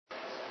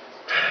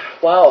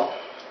Wow,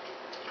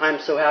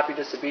 I'm so happy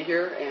just to be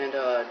here, and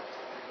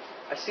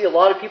I see a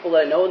lot of people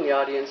that I know in the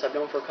audience. I've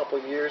known for a couple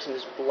of years, and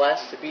just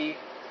blessed to be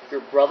your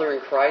brother in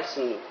Christ.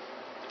 And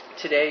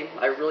today,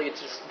 I really get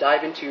to just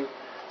dive into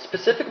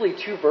specifically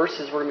two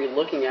verses we're going to be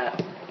looking at,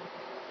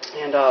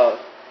 and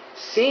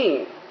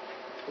seeing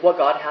what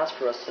God has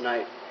for us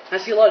tonight.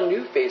 And I see a lot of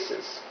new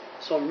faces,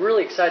 so I'm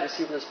really excited to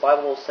see where this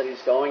Bible study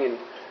is going and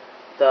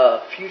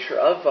the future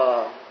of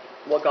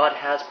what God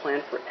has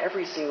planned for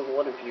every single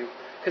one of you.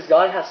 Because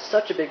God has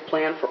such a big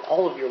plan for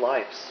all of your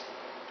lives.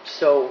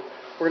 So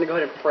we're going to go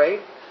ahead and pray.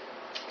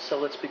 So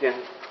let's begin.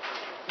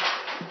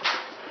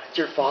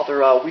 Dear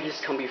Father, we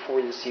just come before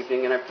you this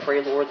evening, and I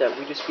pray, Lord, that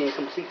we just be in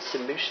complete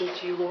submission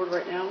to you, Lord,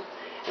 right now,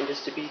 and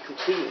just to be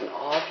complete in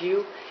awe of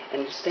you.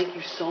 And just thank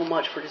you so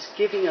much for just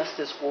giving us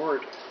this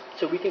word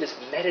so we can just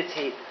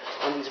meditate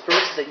on these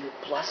verses that you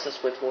blessed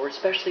us with, Lord,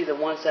 especially the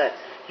ones that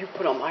you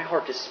put on my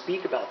heart to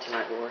speak about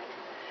tonight, Lord.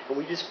 And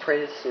we just pray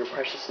this in your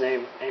precious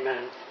name.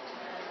 Amen.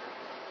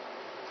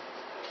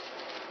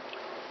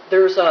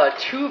 There's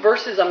two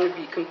verses I'm going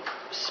to be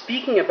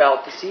speaking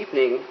about this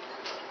evening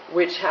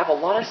which have a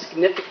lot of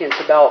significance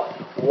about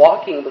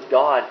walking with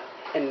God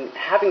and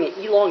having an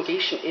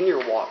elongation in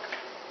your walk.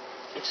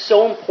 It's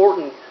so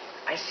important,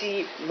 I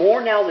see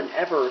more now than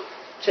ever,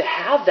 to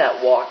have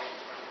that walk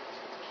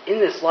in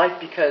this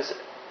life because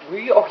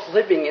we are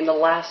living in the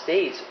last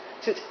days.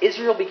 Since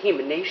Israel became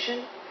a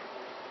nation,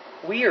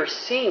 we are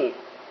seeing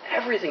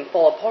everything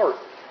fall apart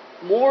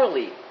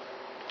morally.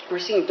 We're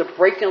seeing the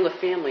breakdown of the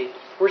family.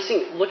 We're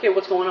seeing, look at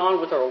what's going on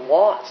with our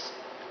laws.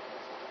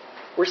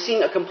 We're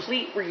seeing a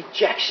complete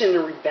rejection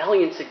and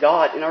rebellion to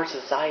God in our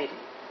society.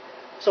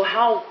 So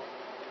how,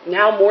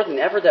 now more than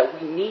ever,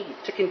 that we need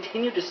to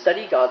continue to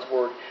study God's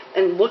Word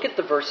and look at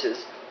the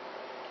verses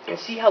and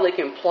see how they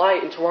can apply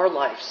into our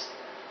lives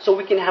so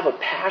we can have a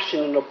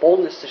passion and a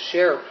boldness to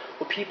share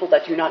with people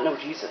that do not know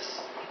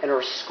Jesus. In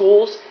our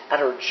schools, at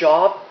our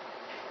job,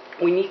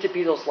 we need to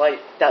be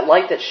that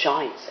light that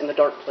shines in the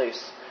dark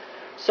place.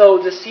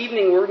 So this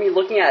evening we're going to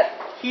be looking at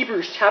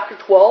Hebrews chapter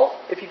 12.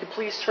 If you could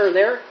please turn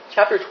there.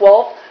 Chapter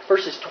 12,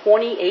 verses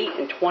 28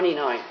 and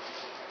 29.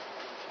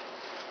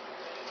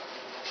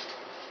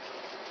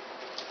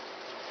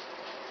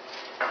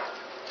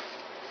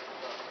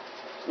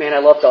 Man, I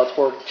love God's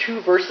Word.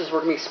 Two verses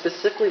we're going to be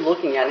specifically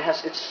looking at.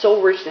 It's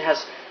so rich and it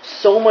has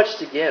so much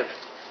to give.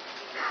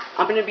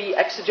 I'm going to be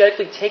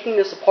exegetically taking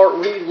this apart.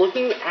 We're going to be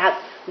looking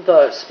at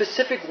the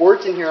specific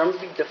words in here. I'm going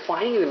to be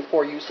defining them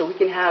for you so we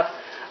can have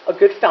a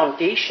good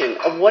foundation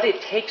of what it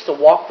takes to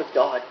walk with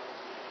God.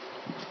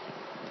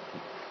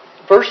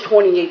 Verse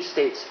 28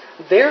 states,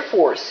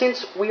 "Therefore,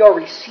 since we are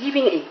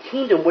receiving a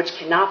kingdom which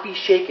cannot be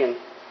shaken,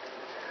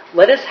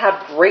 let us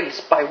have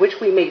grace by which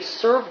we may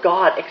serve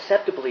God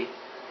acceptably,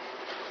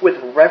 with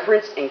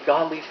reverence and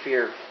godly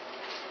fear."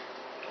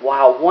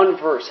 Wow, one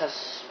verse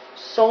has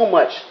so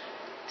much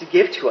to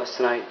give to us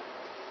tonight.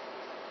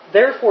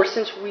 Therefore,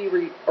 since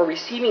we are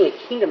receiving a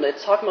kingdom,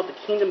 it's talking about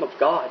the kingdom of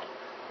God,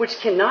 which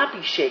cannot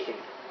be shaken,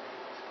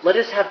 let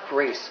us have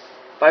grace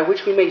by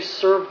which we may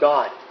serve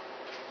God.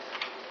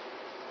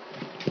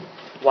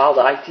 Wow,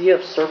 the idea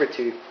of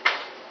servitude.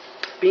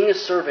 Being a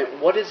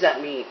servant, what does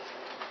that mean?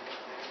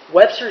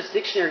 Webster's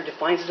dictionary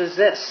defines it as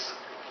this: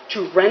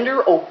 to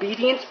render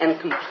obedience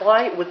and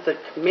comply with the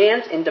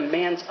commands and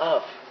demands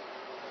of.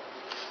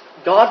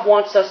 God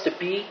wants us to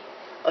be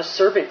a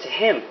servant to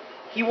Him.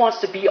 He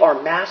wants to be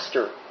our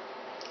master.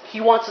 He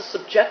wants us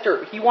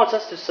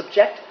to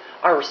subject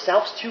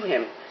ourselves to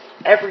Him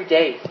every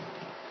day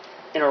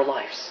in our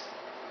lives.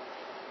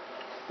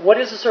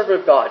 What is a servant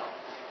of God?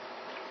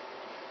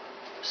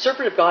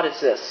 Servant of God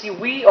is this. See,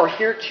 we are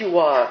here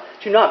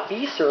to not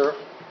be served,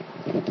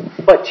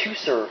 but to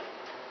serve.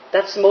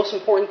 That's the most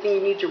important thing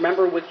you need to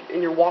remember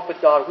in your walk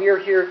with God. We are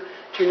here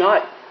to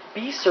not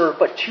be served,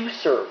 but to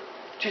serve.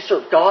 To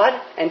serve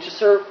God and to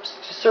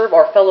serve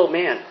our fellow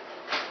man.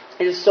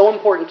 It is so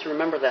important to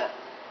remember that.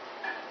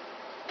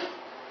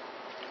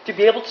 To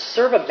be able to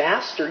serve a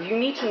master, you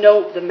need to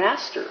know the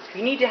master.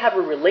 You need to have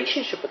a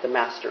relationship with the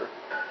master.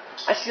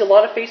 I see a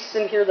lot of faces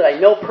in here that I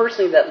know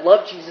personally that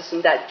love Jesus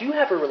and that do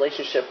have a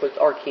relationship with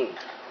our King.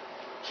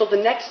 So the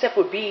next step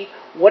would be,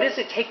 what does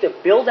it take to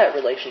build that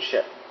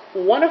relationship?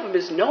 One of them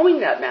is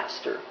knowing that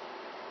master.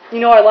 You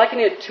know, I liken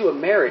it to a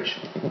marriage.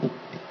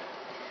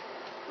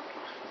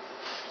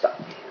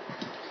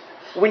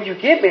 When you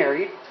get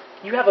married,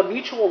 you have a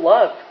mutual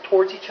love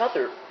towards each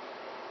other.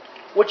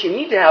 What you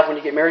need to have when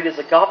you get married is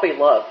agape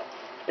love.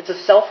 It's a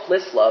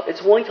selfless love.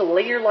 It's willing to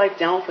lay your life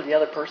down for the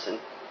other person.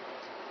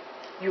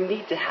 You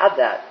need to have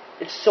that.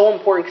 It's so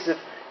important because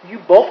if you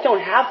both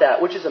don't have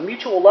that, which is a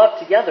mutual love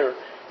together,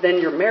 then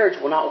your marriage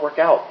will not work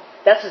out.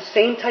 That's the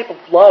same type of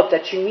love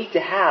that you need to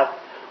have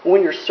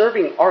when you're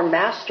serving our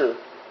master,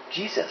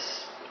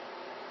 Jesus.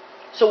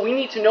 So we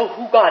need to know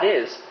who God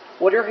is.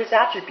 What are His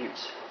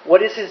attributes?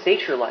 What is His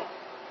nature like?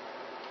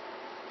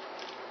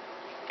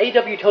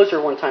 A.W.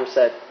 Tozer one time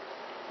said,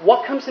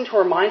 "What comes into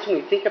our minds when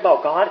we think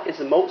about God is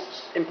the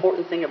most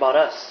important thing about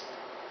us."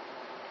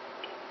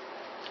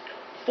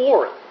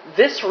 For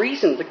this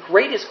reason, the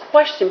greatest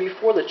question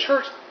before the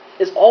church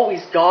is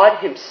always God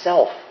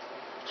himself.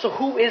 So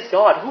who is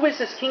God? Who is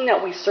this King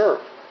that we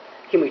serve?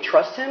 Can we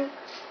trust him?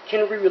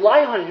 Can we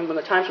rely on him when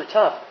the times are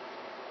tough?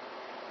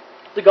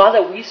 The God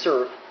that we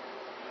serve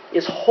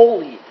is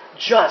holy,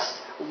 just,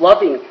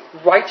 loving,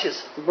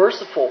 righteous,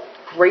 merciful,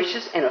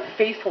 gracious, and a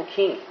faithful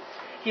King.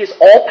 He is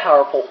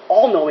all-powerful,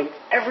 all-knowing,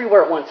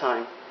 everywhere at one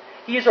time.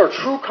 He is our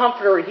true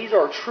comforter, and he's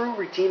our true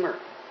redeemer.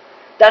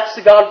 That's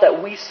the God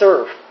that we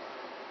serve.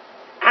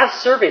 As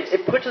servants,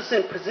 it puts us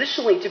in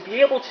positionally to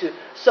be able to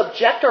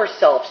subject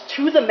ourselves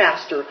to the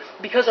Master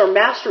because our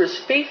Master is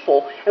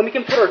faithful and we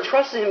can put our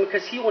trust in him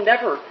because he will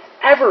never,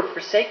 ever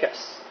forsake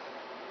us.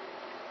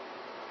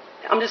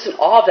 I'm just in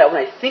awe of that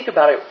when I think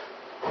about it,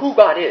 who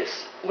God is.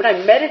 When I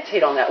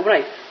meditate on that,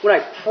 when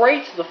I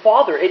pray to the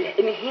Father, it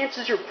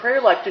enhances your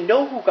prayer life to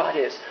know who God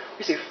is.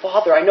 You say,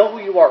 Father, I know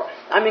who you are.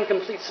 I'm in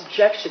complete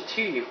subjection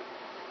to you.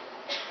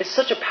 It's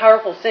such a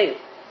powerful thing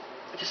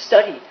to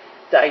study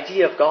the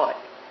idea of God.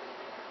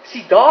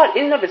 See, God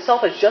in and of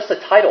itself is just a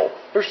title.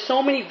 There's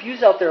so many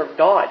views out there of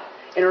God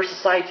in our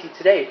society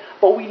today.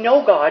 But we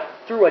know God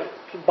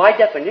by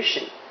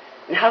definition.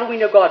 And how do we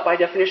know God by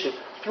definition?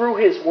 Through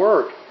his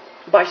Word.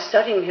 By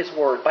studying his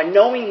Word. By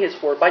knowing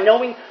his Word. By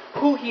knowing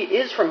who he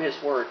is from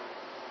his Word.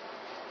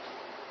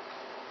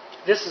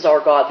 This is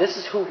our God. This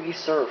is who we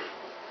serve.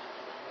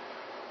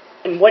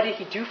 And what did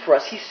he do for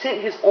us? He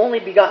sent his only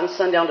begotten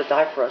Son down to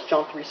die for us.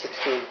 John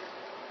 3:16.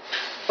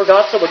 For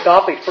God so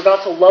agape, for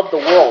God so loved the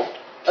world.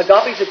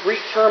 Agape is a Greek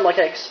term, like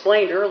I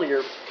explained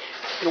earlier.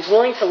 You're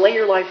willing to lay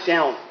your life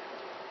down.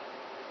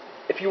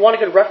 If you want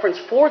a good reference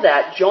for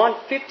that, John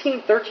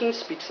 15:13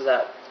 speaks to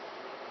that.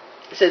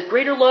 It says,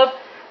 greater love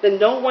than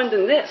no one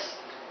than this,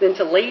 than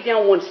to lay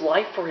down one's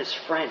life for his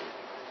friend.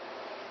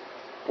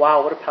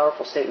 Wow, what a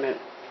powerful statement.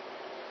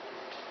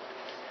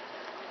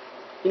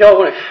 You know, I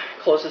want to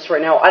close this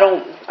right now.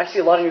 I see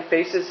a lot of new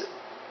faces.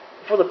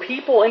 For the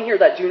people in here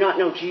that do not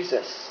know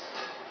Jesus,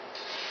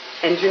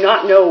 and do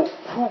not know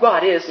who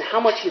God is and how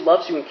much he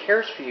loves you and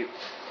cares for you.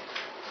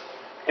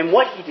 And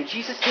what he did.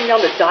 Jesus came down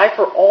to die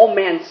for all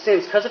man's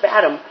sins. Because of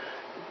Adam,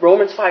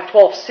 Romans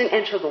 5:12, sin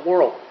entered the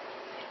world.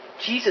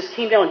 Jesus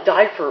came down and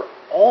died for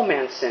all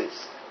man's sins.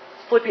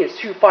 Philippians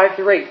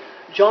 2:5-8,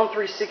 John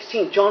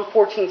 3:16, John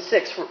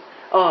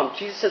 14:6.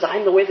 Jesus says, I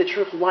am the way, the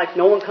truth, and life.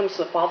 No one comes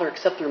to the Father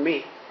except through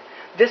me.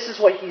 This is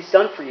what he's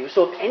done for you.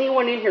 So if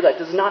anyone in here that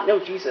does not know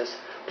Jesus,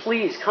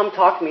 please come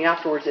talk to me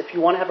afterwards if you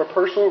want to have a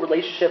personal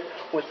relationship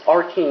with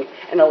our King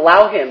and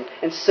allow him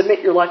and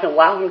submit your life and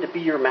allow him to be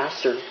your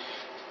master.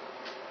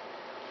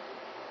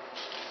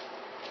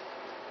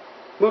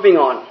 Moving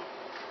on.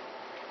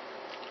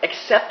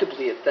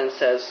 Acceptably, it then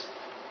says,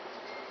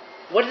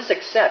 what is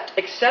accept?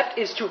 Accept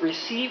is to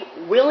receive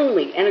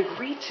willingly and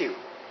agree to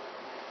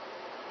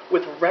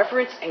with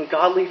reverence and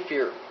godly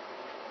fear.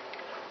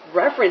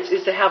 Reverence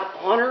is to have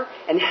honor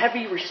and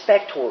heavy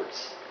respect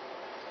towards.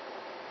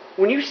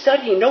 When you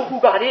study and know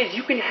who God is,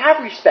 you can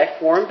have respect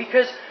for him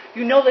because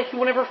you know that he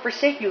will never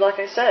forsake you, like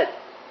I said.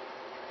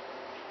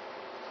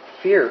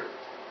 Fear.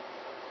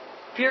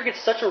 Fear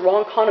gets such a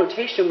wrong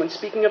connotation when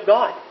speaking of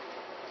God.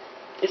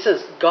 It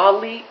says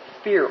godly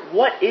fear.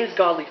 What is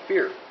godly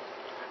fear?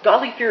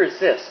 Godly fear is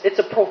this. It's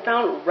a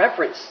profound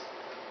reverence.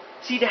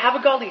 See, to have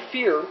a godly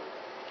fear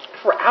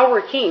for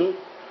our King,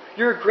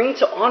 you're agreeing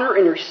to honor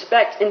and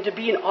respect and to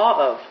be in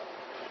awe of.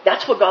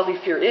 That's what godly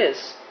fear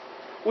is.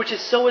 Which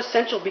is so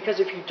essential because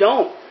if you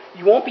don't,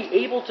 you won't be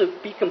able to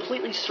be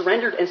completely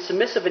surrendered and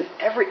submissive in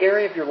every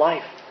area of your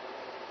life.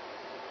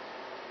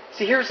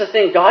 See, here's the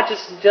thing. God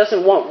just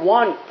doesn't want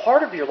one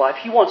part of your life.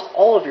 He wants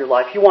all of your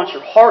life. He wants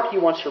your heart. He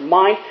wants your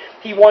mind.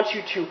 He wants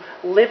you to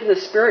live in the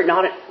Spirit,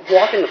 not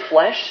walk in the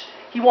flesh.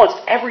 He wants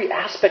every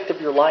aspect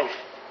of your life.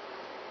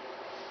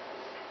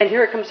 And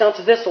here it comes down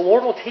to this. The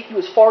Lord will take you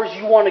as far as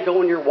you want to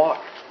go in your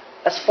walk.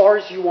 As far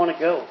as you want to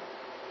go.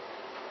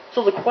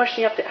 So the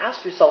question you have to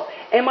ask yourself,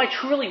 am I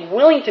truly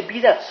willing to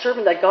be that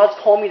servant that God's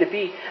called me to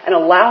be and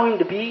allow him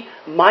to be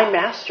my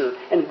master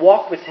and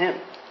walk with him?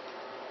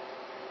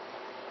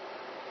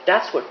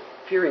 That's what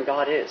fearing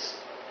God is.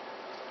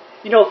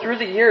 You know, through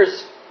the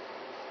years,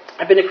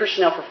 I've been a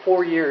Christian now for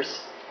 4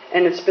 years,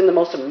 and it's been the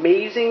most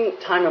amazing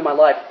time of my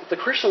life. The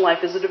Christian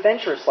life is an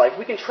adventurous life.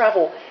 We can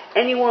travel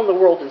anywhere in the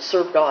world and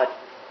serve God.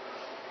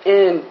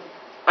 And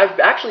I've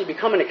actually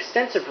become an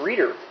extensive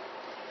reader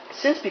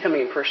since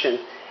becoming a Christian.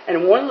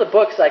 And one of the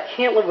books that I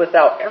can't live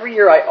without, every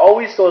year I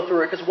always go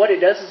through it because what it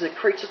does is it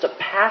creates such a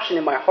passion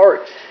in my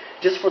heart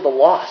just for the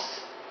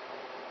lost.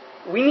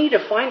 We need to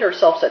find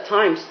ourselves at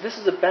times, this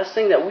is the best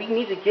thing, that we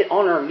need to get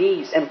on our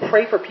knees and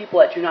pray for people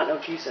that do not know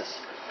Jesus.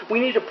 We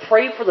need to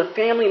pray for the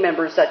family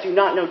members that do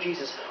not know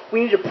Jesus.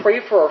 We need to pray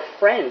for our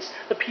friends,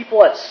 the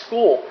people at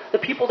school, the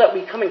people that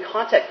we come in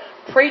contact.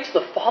 Pray to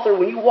the Father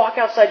when you walk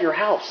outside your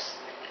house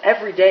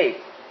every day.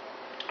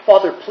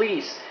 Father,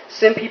 please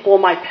send people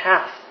in my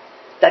path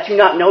that do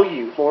not know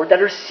you, Lord,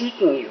 that are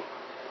seeking you.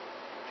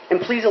 And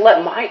please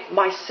let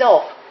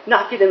myself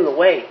not get in the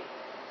way.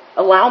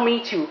 Allow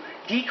me to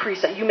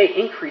decrease that you may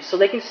increase so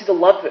they can see the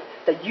love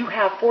that you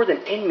have for them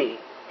in me.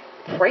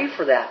 Pray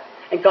for that.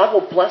 And God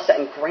will bless that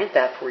and grant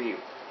that for you.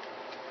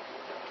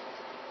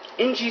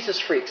 In Jesus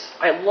Freaks,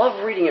 I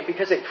love reading it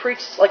because it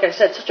creates, like I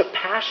said, such a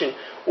passion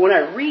when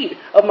I read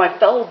of my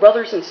fellow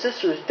brothers and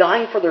sisters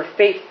dying for their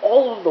faith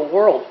all over the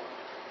world.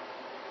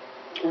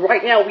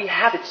 Right now we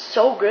have it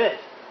so good.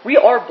 We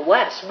are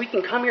blessed. We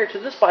can come here to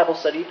this Bible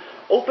study,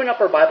 open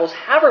up our Bibles,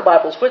 have our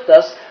Bibles with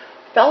us,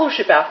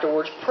 fellowship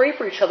afterwards, pray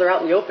for each other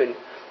out in the open.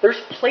 There's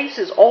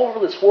places all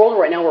over this world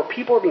right now where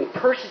people are being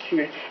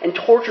persecuted and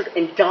tortured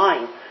and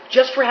dying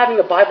just for having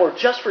a Bible or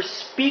just for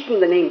speaking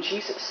the name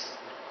Jesus.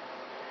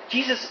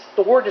 Jesus,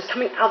 the word is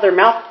coming out of their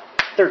mouth,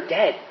 they're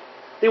dead.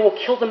 They will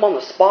kill them on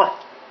the spot.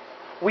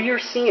 We are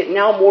seeing it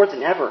now more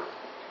than ever.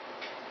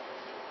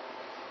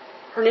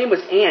 Her name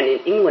was Anne in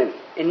England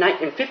in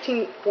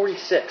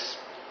 1546.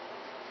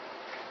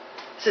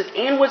 It says,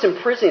 Anne was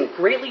imprisoned,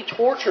 greatly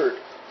tortured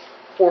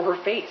for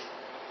her faith.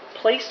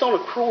 Placed on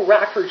a cruel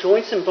rack, her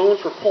joints and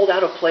bones were pulled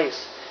out of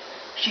place.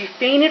 She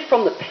fainted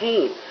from the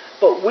pain,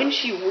 but when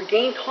she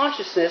regained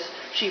consciousness,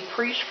 she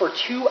preached for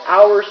 2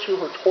 hours to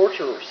her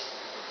torturers.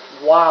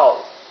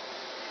 Wow.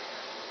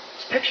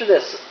 Just picture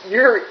this.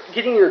 You're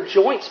getting your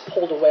joints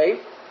pulled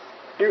away.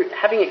 You're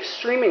having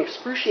extreme and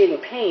excruciating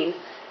pain.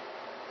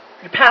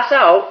 You pass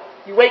out.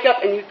 You wake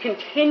up and you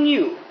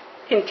continue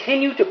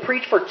to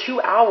preach for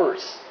 2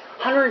 hours.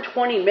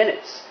 120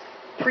 minutes.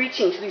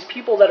 Preaching to these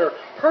people that are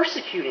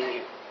persecuting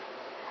you.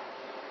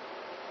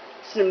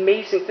 It's an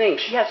amazing thing.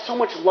 She has so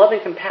much love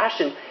and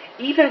compassion,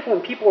 even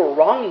when people are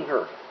wronging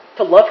her,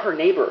 to love her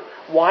neighbor.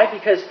 Why?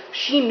 Because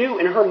she knew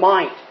in her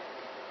mind,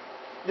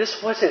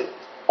 this wasn't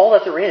all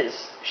that there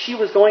is. She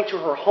was going to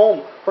her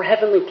home, her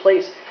heavenly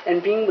place,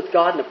 and being with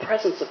God in the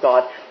presence of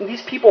God. And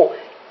these people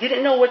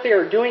didn't know what they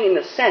were doing in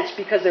a sense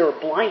because they were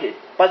blinded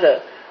by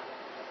the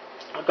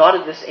God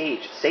of this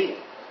age, Satan.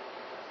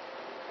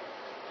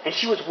 And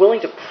she was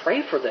willing to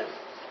pray for them.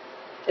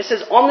 It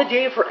says, on the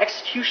day of her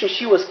execution,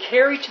 she was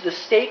carried to the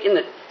stake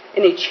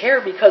in a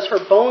chair because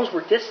her bones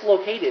were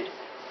dislocated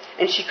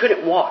and she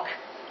couldn't walk.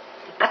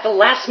 At the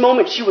last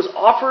moment, she was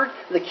offered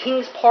the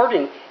king's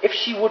pardon if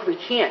she would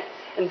recant.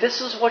 And this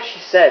is what she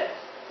said.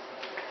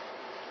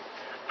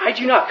 I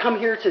do not come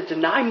here to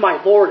deny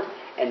my Lord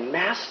and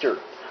Master.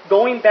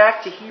 Going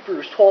back to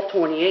Hebrews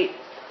 12:28.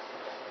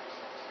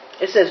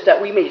 It says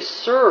that we may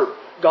serve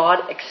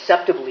God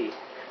acceptably.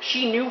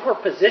 She knew her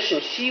position.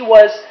 She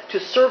was to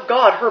serve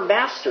God, her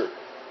Master.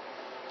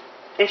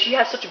 And she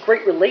had such a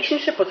great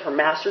relationship with her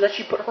Master that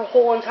she put her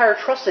whole entire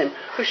trust in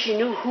because she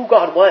knew who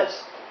God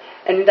was.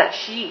 And that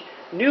she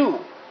knew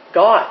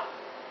God.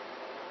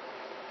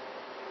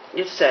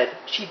 It said,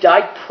 she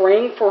died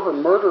praying for her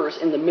murderers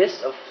in the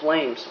midst of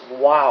flames.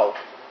 Wow.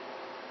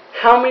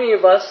 How many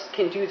of us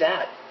can do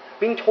that?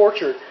 Being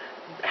tortured,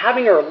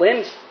 having our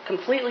limbs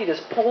completely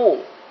just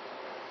pulled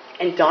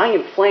and dying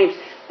in flames.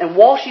 And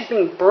while she's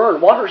being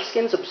burned, while her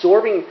skin's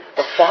absorbing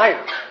the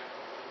fire,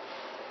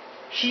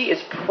 she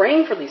is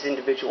praying for these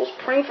individuals,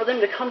 praying for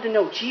them to come to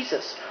know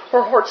Jesus.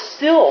 Her heart's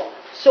still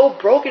so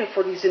broken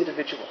for these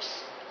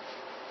individuals.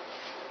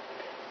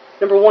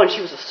 Number one,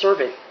 she was a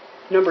servant.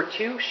 Number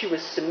two, she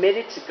was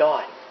submitted to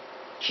God.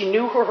 She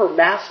knew who her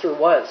Master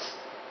was.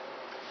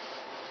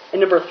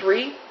 And number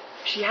three,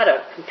 she had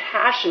a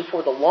compassion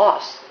for the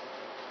lost.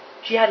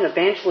 She had an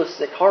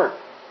evangelistic heart.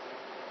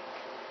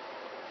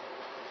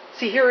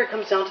 See, here it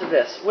comes down to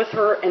this. With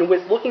her and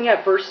with looking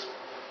at verse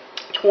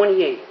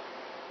 28,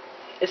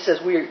 it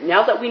says,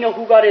 now that we know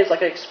who God is,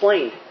 like I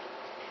explained,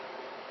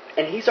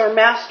 and He's our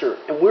Master,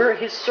 and we're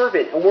His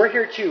servant, and we're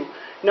here to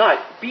not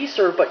be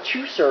served, but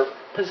to serve,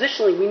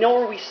 positionally, we know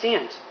where we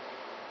stand.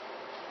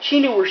 She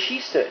knew where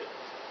she stood.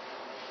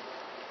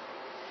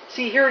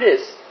 See, here it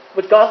is.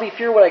 With godly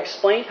fear, what I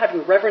explained,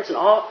 having reverence and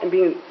awe, and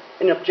being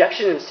in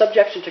objection and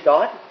subjection to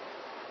God.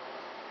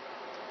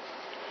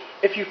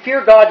 If you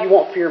fear God, you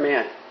won't fear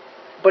man.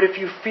 But if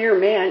you fear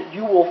man,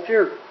 you will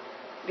fear...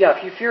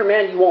 if you fear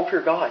man, you won't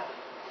fear God.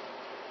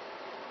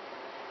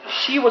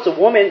 She was a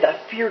woman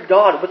that feared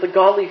God with a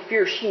godly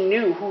fear. She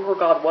knew who her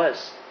God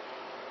was.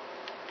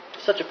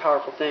 Such a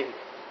powerful thing.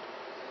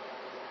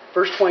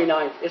 Verse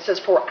 29, it says,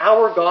 for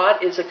our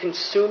God is a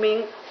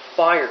consuming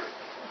fire.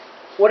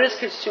 What is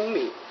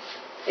consuming?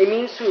 It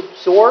means to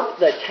absorb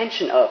the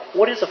attention of.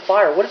 What is a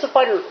fire? What does a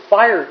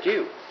fire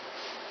do?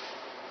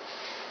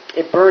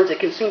 It burns. It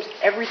consumes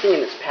everything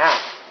in its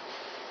path.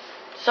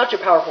 Such a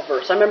powerful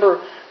verse. I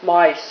remember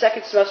my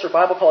second semester of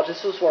Bible college,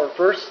 this was our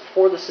verse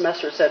for the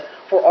semester. It said,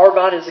 for our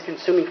God is a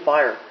consuming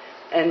fire.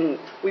 And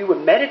we would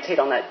meditate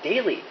on that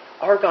daily.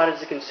 Our God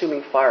is a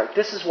consuming fire.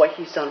 This is what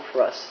He's done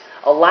for us.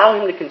 Allow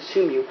Him to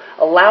consume you.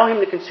 Allow Him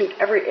to consume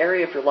every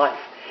area of your life.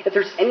 If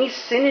there's any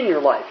sin in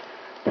your life,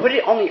 put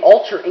it on the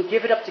altar and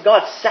give it up to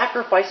God.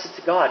 Sacrifice it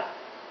to God.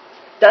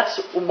 That's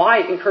what my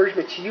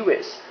encouragement to you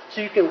is.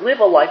 So you can live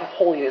a life of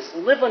holiness.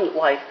 Live a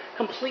life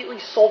completely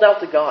sold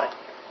out to God.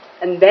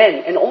 And then,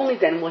 and only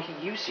then, will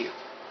He use you.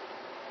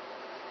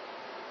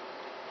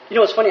 You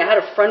know, it's funny. I had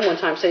a friend one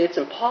time say it's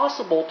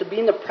impossible to be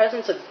in the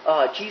presence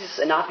of Jesus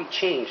and not be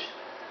changed.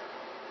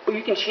 But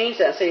you can change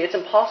that and say it's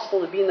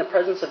impossible to be in the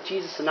presence of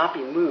Jesus and not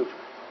be moved.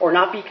 or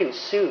not be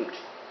consumed.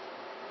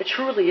 It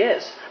truly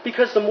is.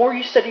 Because the more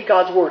you study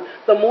God's Word,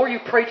 the more you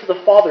pray to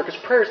the Father, because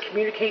prayer is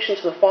communication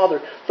to the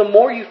Father, the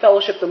more you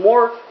fellowship, the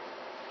more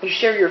you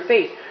share your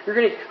faith, you're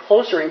going to get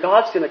closer and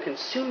God's going to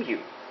consume you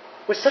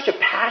with such a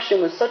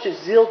passion, with such a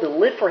zeal to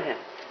live for Him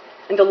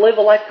and to live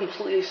a life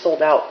completely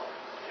sold out.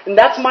 And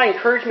that's my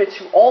encouragement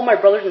to all my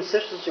brothers and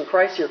sisters in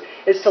Christ here,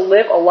 is to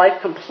live a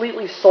life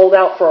completely sold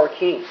out for our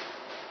King.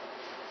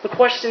 The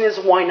question is,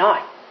 why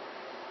not?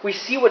 We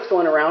see what's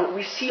going around.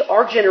 We see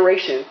our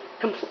generation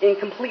in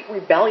complete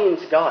rebellion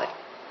to God.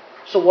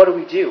 So what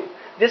do?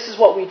 This is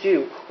what we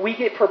do. We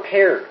get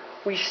prepared.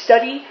 We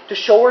study to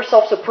show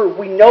ourselves approved.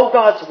 We know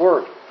God's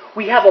Word.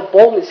 We have a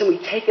boldness and we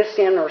take a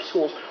stand in our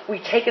schools. We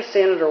take a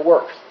stand at our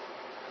work.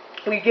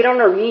 We get on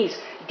our knees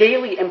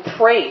daily and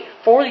pray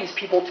for these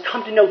people to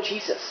come to know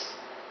Jesus.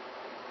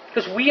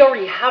 Because we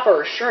already have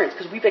our assurance,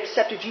 because we've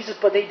accepted Jesus,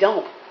 but they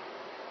don't.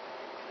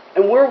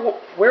 And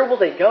where will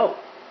they go?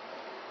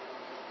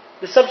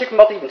 The subject I'm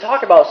about to even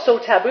talk about is so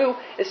taboo,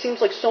 it seems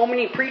like so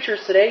many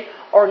preachers today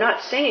are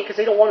not saying it because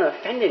they don't want to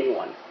offend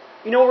anyone.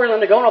 You know where they're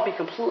going to go, and I'll be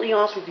completely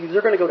honest with you,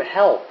 they're going to go to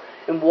hell.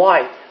 And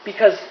why?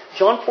 Because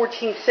John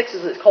 14:6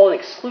 is called an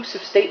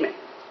exclusive statement.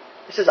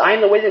 It says, I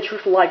am the way, the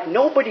truth, and life.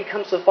 Nobody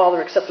comes to the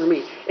Father except through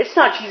me. It's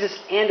not Jesus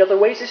and other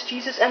ways, it's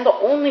Jesus and the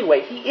only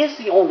way. He is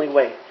the only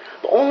way.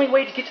 The only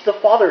way to get to the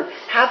Father and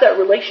have that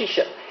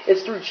relationship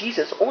is through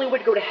Jesus. The only way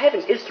to go to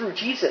heaven is through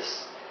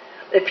Jesus.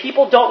 If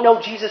people don't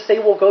know Jesus, they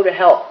will go to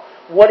hell.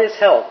 What is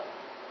hell?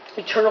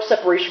 Eternal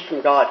separation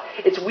from God.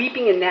 It's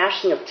weeping and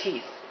gnashing of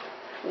teeth.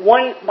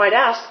 One might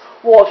ask,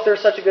 well, if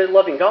there's such a good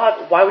loving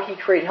God, why would He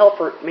create hell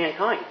for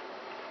mankind?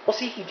 Well,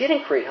 see, He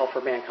didn't create hell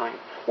for mankind.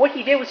 What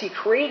He did was He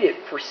created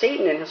it for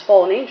Satan and his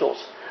fallen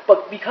angels.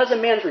 But because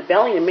of man's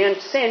rebellion and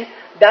man's sin,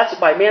 that's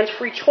by man's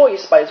free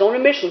choice, by his own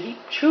admission, he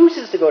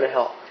chooses to go to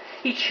hell.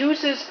 He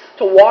chooses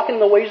to walk in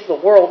the ways of the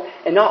world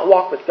and not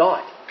walk with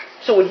God.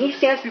 So when he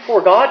stands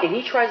before God and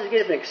he tries to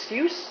give an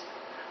excuse,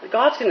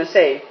 God's going to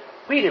say,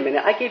 wait a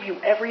minute, I gave you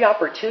every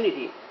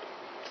opportunity.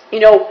 You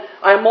know,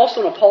 I'm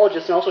also an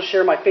apologist and also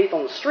share my faith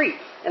on the street.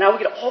 And I would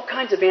get all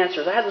kinds of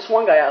answers. I had this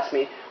one guy ask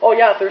me, oh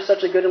yeah, if there's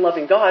such a good and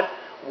loving God,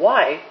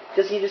 why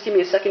doesn't He just give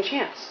me a second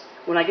chance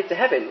when I get to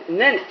heaven? And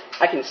then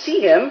I can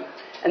see Him,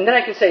 and then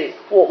I can say,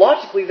 well,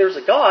 logically there's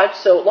a God,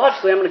 so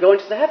logically I'm going to go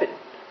into the heaven.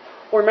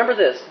 Well, remember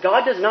this,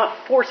 God does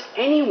not force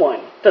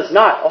anyone,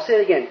 I'll say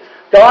it again,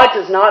 God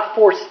does not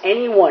force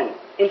anyone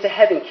into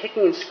heaven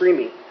kicking and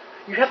screaming.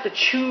 You have to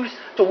choose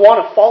to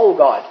want to follow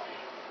God.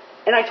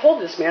 And I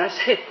told this man, I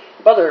said,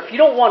 brother, if you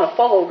don't want to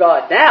follow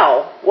God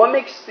now, what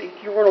makes you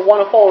think you're going to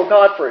want to follow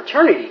God for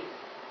eternity?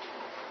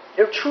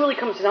 It truly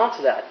comes down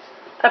to that.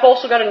 I've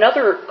also got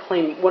another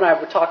claim when I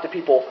would talk to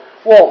people.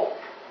 Well,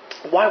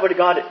 why would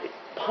God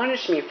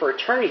punish me for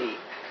eternity?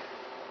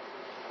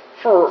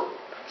 For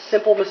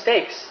simple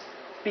mistakes.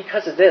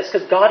 Because of this.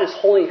 Because God is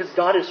holy, because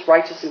God is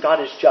righteous, and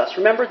God is just.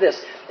 Remember this.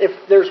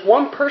 If there's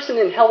one person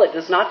in hell that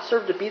does not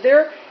deserve to be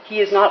there, he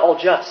is not all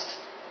just.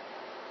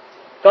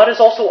 God is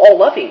also all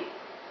loving.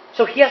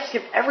 So He has to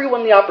give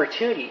everyone the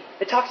opportunity.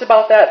 It talks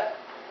about that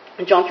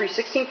in John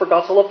 3:16. For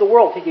God so loved the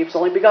world, He gave His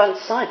only begotten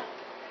Son.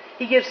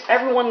 He gives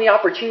everyone the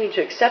opportunity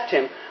to accept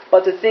Him.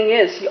 But the thing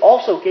is, He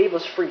also gave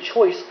us free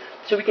choice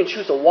so we can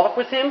choose to walk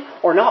with Him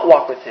or not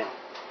walk with Him.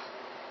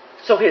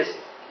 So Him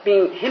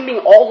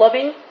being all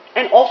loving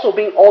and also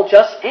being all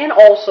just and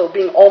also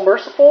being all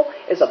merciful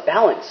is a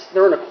balance.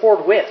 They're in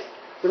accord with.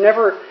 They're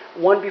never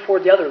one before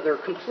the other. They're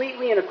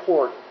completely in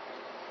accord.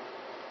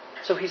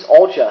 So He's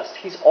all just,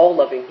 He's all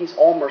loving, He's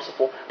all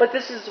merciful. But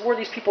this is where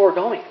these people are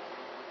going.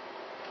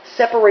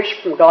 Separation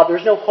from God.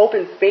 There's no hope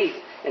and faith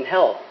in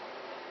hell.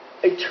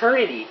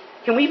 Eternity.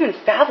 Can we even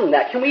fathom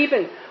that? Can we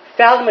even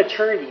fathom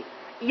eternity?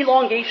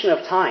 Elongation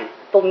of time.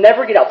 They'll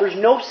never get out. There's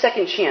no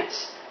second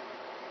chance.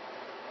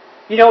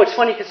 You know, it's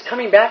funny because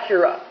coming back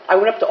here, I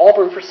went up to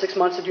Auburn for 6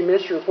 months to do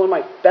ministry with one of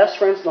my best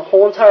friends in the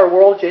whole entire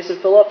world, Jason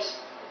Phillips.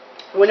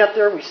 Went up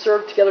there, we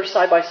served together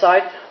side by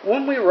side.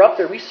 When we were up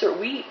there, we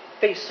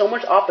faced so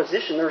much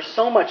opposition. There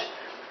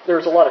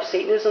was a lot of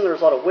Satanism, there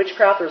was a lot of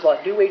witchcraft, there was a lot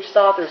of New Age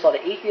stuff, there was a lot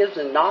of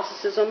atheism and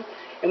Gnosticism.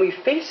 And we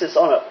faced this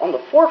on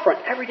the forefront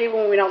every day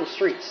when we went out in the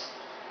streets.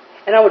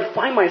 And I would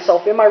find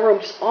myself in my room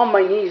just on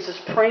my knees,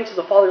 just praying to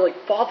the Father,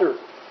 like, Father,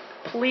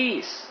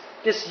 please,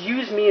 just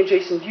use me and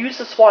Jason, use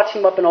the SWAT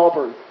team up in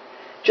Auburn,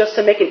 just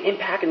to make an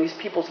impact in these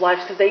people's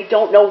lives, because they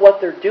don't know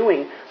what they're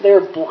doing.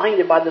 They're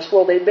blinded by this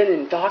world. They've been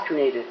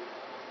indoctrinated.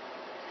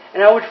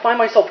 And I would find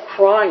myself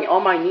crying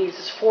on my knees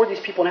just for these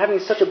people and having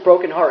such a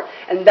broken heart.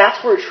 And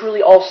that's where it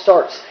truly all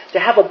starts, to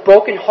have a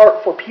broken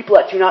heart for people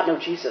that do not know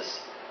Jesus.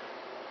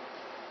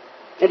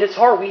 And it's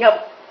hard. We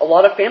have a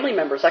lot of family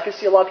members. I can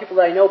see a lot of people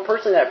that I know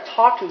personally that I've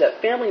talked to, that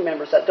family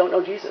members that don't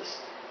know Jesus.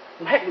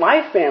 Heck,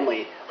 my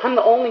family, I'm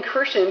the only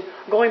Christian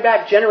going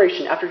back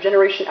generation after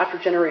generation after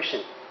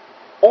generation.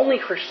 Only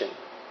Christian.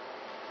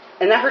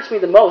 And that hurts me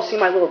the most, seeing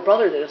my little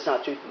brother that does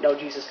not know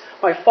Jesus.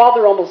 My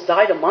father almost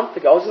died a month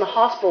ago. I was in the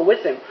hospital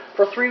with him.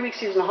 For 3 weeks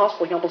he was in the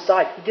hospital. He almost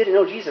died. He didn't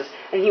know Jesus.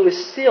 And he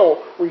was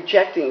still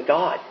rejecting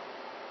God.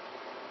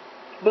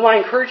 But my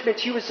encouragement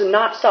to you is to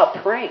not stop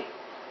praying.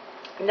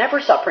 Never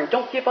stop praying.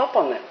 Don't give up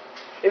on them.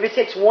 If it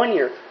takes 1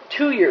 year,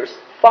 2 years,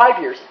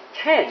 5 years,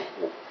 10.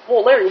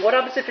 Well, Larry, what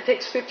happens if it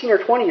takes 15 or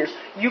 20 years?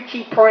 You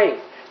keep praying.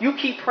 You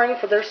keep praying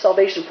for their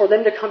salvation, for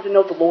them to come to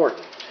know the Lord.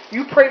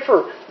 You pray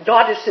for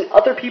God to send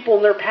other people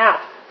in their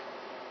path.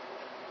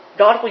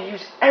 God will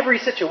use every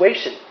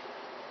situation.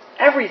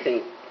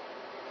 Everything.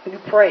 You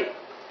pray.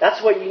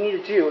 That's what you need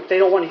to do. If they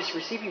don't want to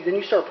receive you, then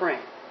you start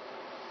praying.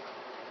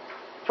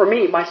 For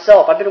me,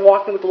 myself, I've been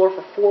walking with the Lord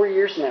for 4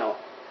 years now.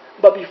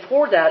 But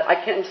before that,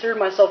 I considered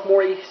myself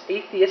more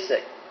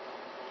atheistic.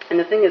 And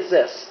the thing is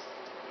this.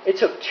 It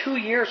took 2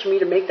 years for me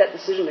to make that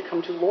decision to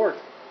come to the Lord.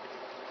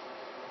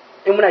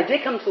 And when I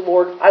did come to the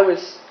Lord, I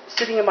was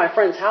sitting in my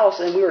friend's house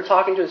and we were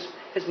talking to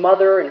his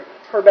mother and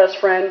her best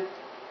friend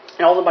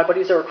and all of my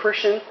buddies that were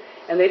Christian.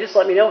 And they just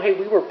let me know, hey,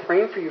 we were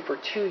praying for you for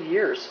 2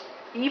 years.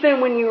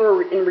 Even when you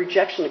were in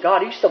rejection to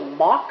God, you used to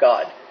mock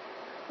God.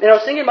 And I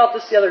was thinking about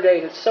this the other day,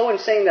 and it's so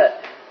insane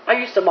that I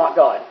used to mock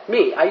God.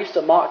 I used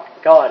to mock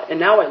God, and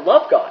now I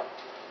love God.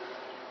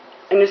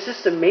 And it's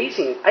just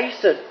amazing. I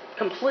used to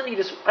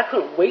completely I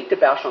couldn't wait to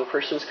bash on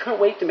Christians, couldn't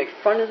wait to make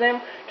fun of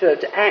them,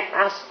 to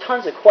ask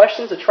tons of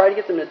questions, to try to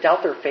get them to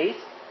doubt their faith.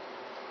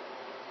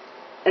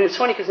 And it's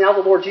funny because now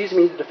the Lord's using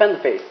me to defend the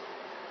faith.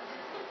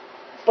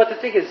 But the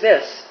thing is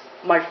this.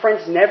 My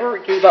friends never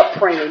gave up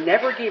praying. They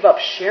never gave up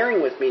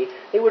sharing with me.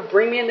 They would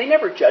bring me in. They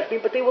never judged me,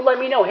 but they would let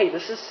me know, hey,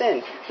 this is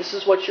sin. This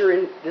is what you're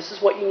in. This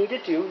is what you need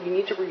to do. You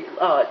need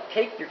to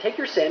take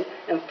your sin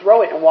and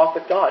throw it and walk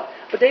with God.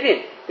 But they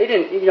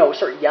didn't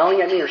start yelling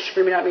at me or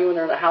screaming at me when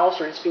they're in the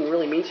house or just being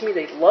really mean to me.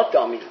 They loved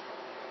on me.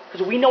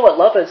 Because we know what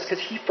love is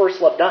because He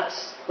first loved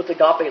us with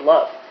agape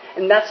love.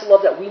 And that's the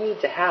love that we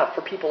need to have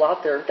for people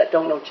out there that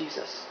don't know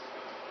Jesus.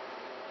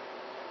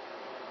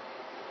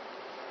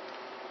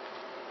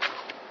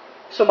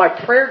 So my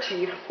prayer to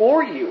you,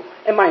 for you,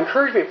 and my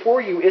encouragement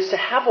for you is to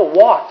have a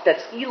walk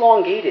that's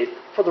elongated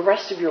for the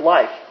rest of your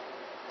life.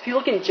 If you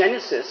look in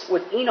Genesis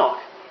with Enoch,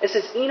 it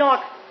says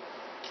Enoch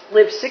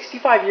lived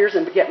 65 years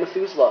and begat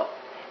Methuselah.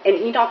 And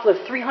Enoch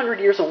lived 300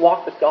 years and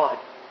walked with God.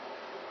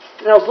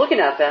 And I was looking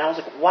at that and I was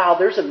like, wow,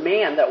 there's a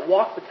man that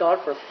walked with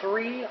God for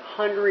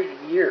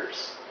 300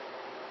 years.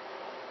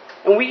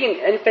 And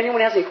if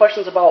anyone has any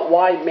questions about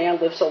why man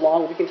lived so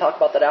long, we can talk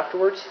about that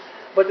afterwards.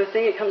 But the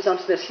thing, it comes down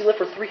to this. He lived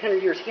for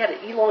 300 years. He had an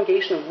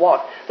elongation of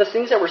walk. The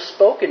things that were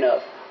spoken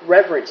of,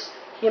 reverence,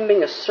 him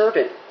being a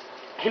servant,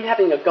 him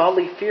having a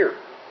godly fear,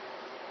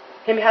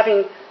 him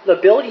having the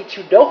ability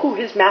to know who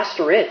his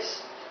master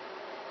is.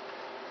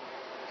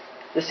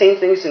 The same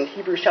things in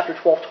Hebrews chapter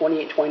 12,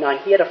 28, 29.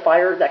 He had a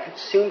fire that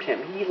consumed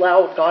him. He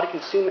allowed God to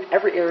consume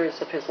every area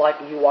of his life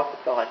and he walked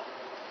with God.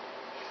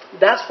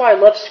 That's why I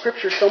love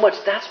Scripture so much.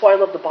 That's why I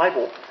love the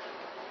Bible.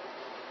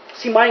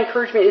 See, my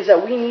encouragement is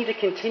that we need to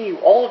continue,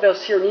 all of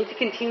us here need to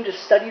continue to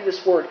study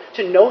this Word,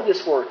 to know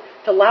this Word,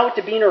 to allow it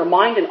to be in our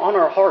mind and on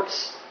our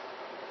hearts,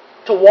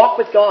 to walk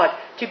with God,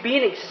 to be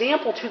an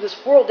example to this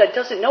world that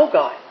doesn't know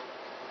God.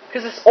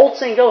 Because this old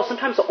saying goes,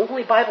 sometimes the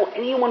only Bible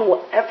anyone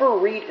will ever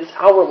read is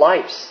our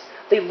lives.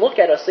 They look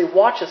at us, they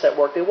watch us at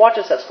work, they watch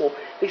us at school,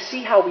 they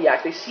see how we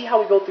act, they see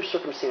how we go through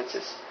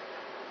circumstances.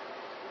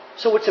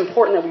 So it's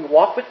important that we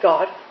walk with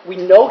God, we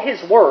know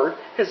His Word,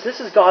 because this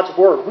is God's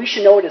Word. We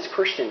should know it as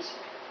Christians.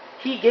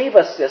 He gave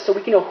us this so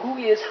we can know who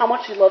He is, how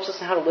much He loves us,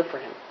 and how to live for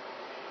Him.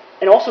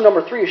 And also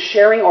number 3 is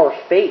sharing our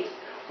faith.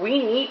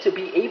 We need to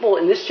be able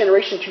in this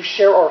generation to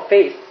share our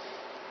faith.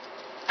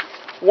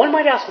 One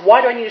might ask,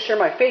 why do I need to share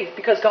my faith?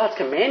 Because God's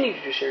commanding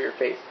you to share your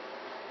faith.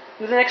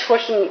 And the next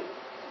question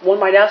one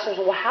might ask is,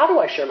 well, how do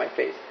I share my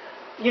faith?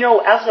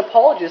 As an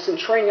apologist and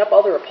training up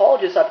other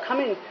apologists, I've come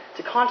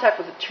into contact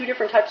with 2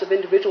 different types of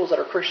individuals that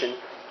are Christian.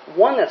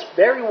 One that's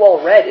very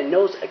well read and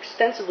knows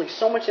extensively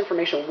so much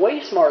information,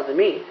 way smarter than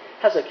me,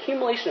 has an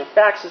accumulation of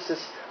facts that's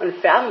just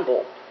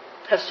unfathomable,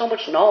 has so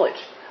much knowledge,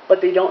 but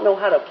they don't know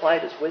how to apply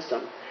it as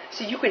wisdom.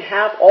 See, you can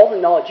have all the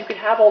knowledge, you can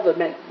have all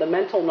the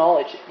mental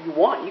knowledge you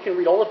want, you can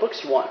read all the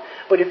books you want,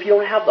 but if you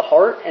don't have the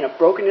heart and a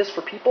brokenness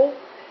for people,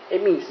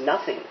 it means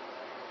nothing.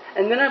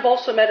 And then I've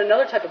also met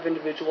another type of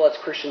individual that's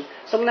Christian,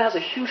 someone that has a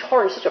huge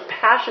heart and such a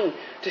passion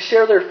to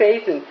share their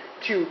faith and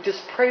to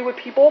just pray with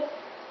people,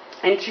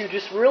 and to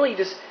just really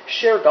just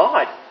share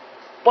God.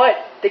 But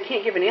they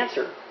can't give an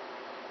answer.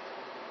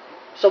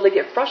 So they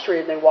get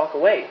frustrated and they walk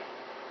away.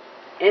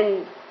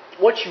 And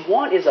what you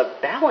want is a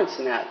balance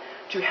in that.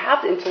 To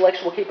have the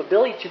intellectual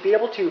capability to be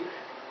able to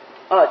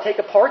take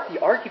apart the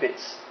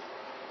arguments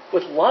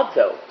with love,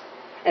 though.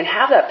 And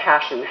have that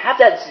passion, have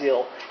that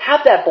zeal,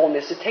 have that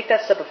boldness to take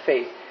that step of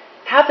faith.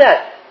 Have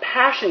that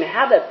passion,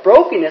 have that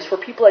brokenness for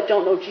people that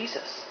don't know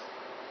Jesus.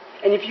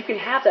 And if you can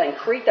have that and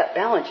create that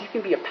balance, you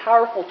can be a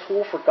powerful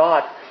tool for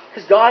God.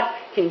 Because God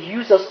can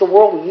use us. The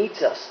world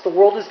needs us. The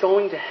world is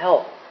going to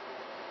hell.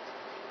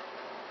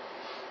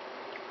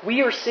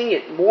 We are seeing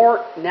it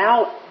more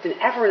now than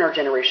ever in our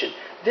generation.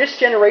 This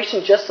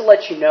generation, just to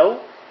let you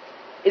know,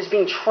 is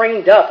being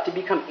trained up to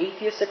become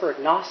atheistic or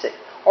agnostic.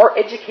 Our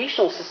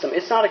educational system,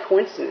 it's not a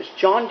coincidence.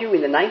 John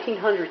Dewey in the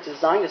 1900s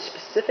designed a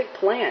specific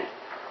plan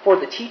for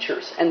the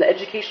teachers and the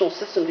educational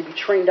system to be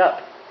trained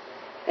up.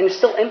 And it's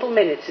still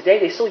implemented today.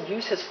 They still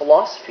use his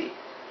philosophy.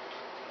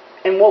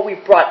 And what we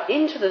brought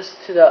into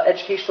the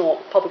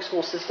educational public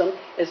school system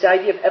is the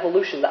idea of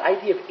evolution, the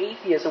idea of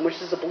atheism,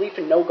 which is a belief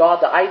in no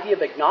God, the idea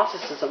of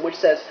agnosticism, which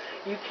says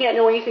you can't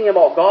know anything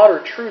about God or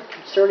truth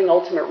concerning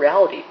ultimate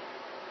reality,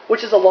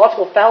 which is a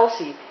logical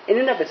fallacy in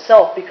and of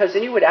itself, because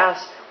then you would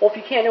ask, well, if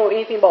you can't know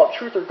anything about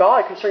truth or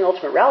God concerning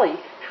ultimate reality,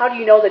 how do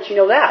you know that you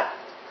know that?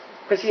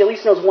 Because he at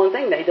least knows one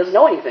thing, that he doesn't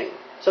know anything.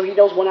 So he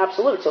knows one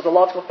absolute. So it's a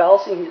logical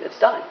fallacy and it's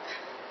done.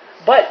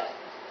 But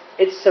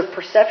it's the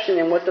perception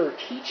and what they're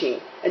teaching.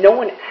 And no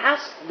one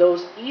asks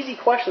those easy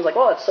questions like,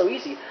 oh, it's so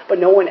easy. But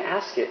no one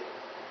asks it.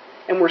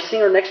 And we're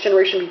seeing our next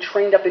generation be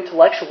trained up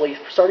intellectually,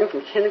 starting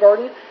from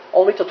kindergarten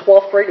all the way to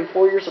 12th grade and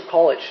 4 years of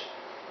college.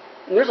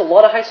 And there's a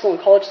lot of high school and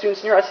college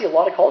students in here. I see a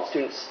lot of college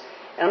students.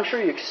 And I'm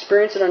sure you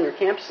experience it on your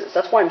campuses.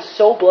 That's why I'm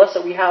so blessed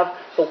that we have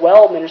the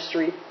Well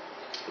ministry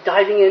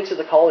diving into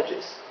the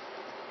colleges.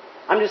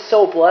 I'm just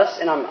so blessed,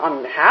 and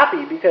I'm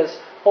happy because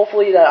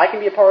hopefully that I can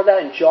be a part of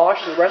that, and Josh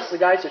and the rest of the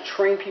guys to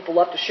train people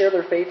up to share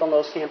their faith on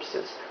those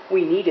campuses.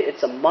 We need it.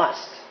 It's a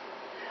must.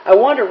 I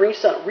wanted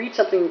to read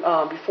something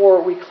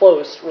before we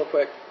close real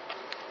quick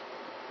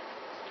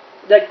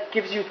that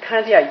gives you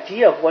kind of the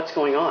idea of what's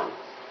going on.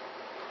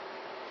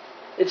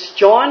 This is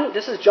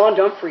John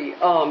Dumfrey,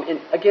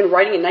 again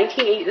writing in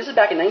 1980. This is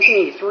back in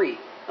 1983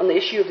 on the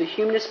issue of the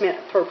Humanist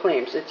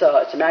Proclaims. It's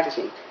a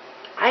magazine.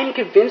 I am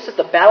convinced that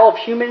the battle of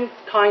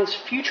humankind's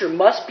future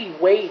must be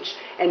waged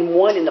and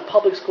won in the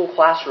public school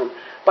classroom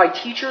by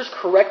teachers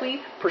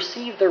correctly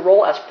perceive their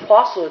role as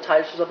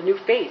proselytizers of a new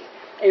faith,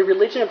 a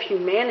religion of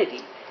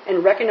humanity,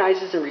 and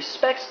recognizes and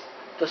respects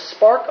the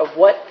spark of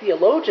what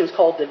theologians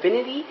call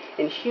divinity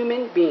in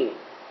human being.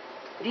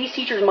 These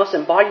teachers must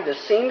embody the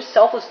same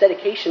selfless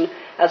dedication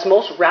as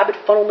most rabid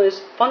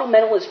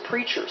fundamentalist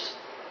preachers,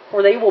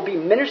 or they will be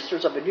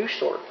ministers of a new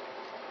sort,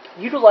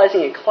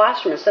 utilizing a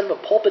classroom instead of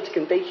a pulpit to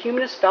convey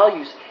humanist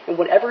values in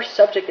whatever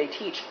subject they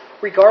teach,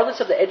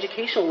 regardless of the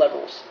educational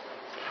levels.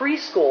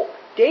 Preschool,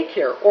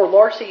 daycare, or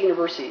large state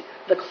university,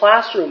 the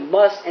classroom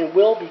must and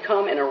will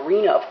become an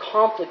arena of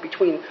conflict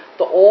between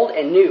the old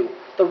and new,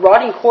 the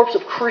rotting corpse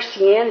of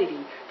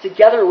Christianity,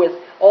 together with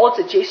all its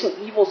adjacent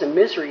evils and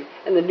misery,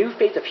 and the new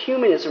faith of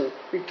humanism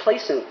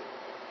replacement,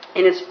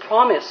 and its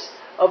promise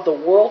of the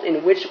world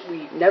in which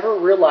we never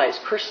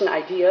realized Christian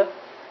ideal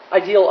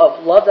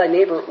of love thy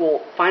neighbor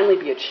will finally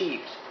be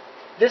achieved.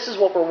 This is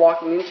what we're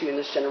walking into in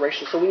this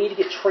generation, so we need to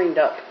get trained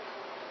up.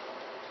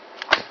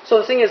 So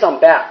the thing is, I'm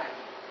back.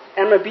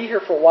 And I'm going to be here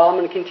for a while. I'm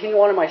going to continue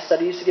on in my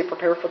studies to get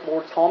prepared for what the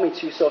Lord's called me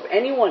to. So if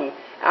anyone,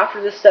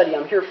 after this study,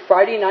 I'm here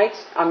Friday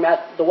nights, I'm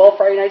at the Well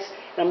Friday nights,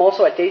 and I'm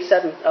also at Day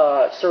 7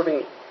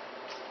 serving.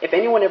 If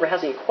anyone ever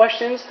has any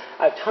questions,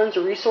 I have tons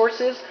of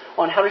resources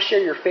on how to share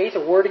your faith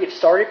or where to get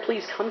started.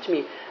 Please come to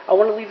me. I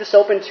want to leave this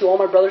open to all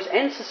my brothers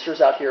and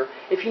sisters out here.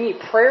 If you need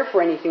prayer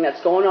for anything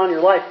that's going on in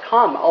your life,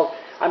 come.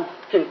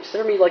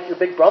 Consider me like your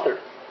big brother.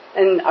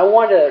 And I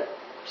want to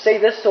say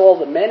this to all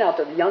the men out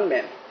there, the young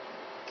men.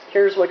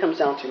 Here's what it comes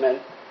down to,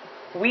 men.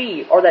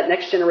 We are that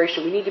next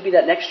generation. We need to be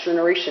that next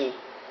generation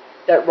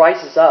that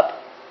rises up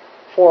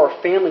for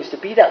our families, to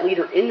be that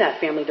leader in that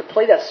family, to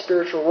play that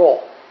spiritual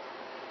role.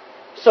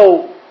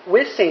 So,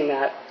 with saying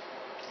that,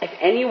 if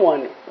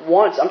anyone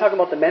wants, I'm talking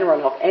about the men right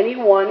now, if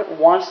anyone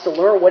wants to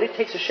learn what it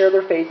takes to share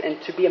their faith and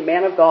to be a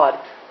man of God,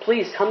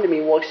 please come to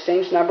me. We'll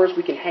exchange numbers.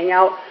 We can hang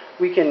out.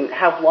 We can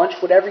have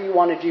lunch, whatever you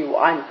want to do.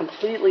 I'm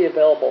completely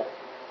available.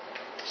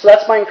 So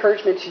that's my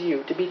encouragement to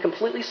you, to be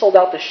completely sold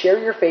out, to share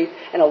your faith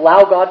and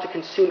allow God to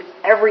consume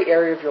every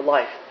area of your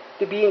life,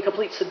 to be in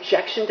complete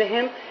subjection to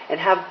Him and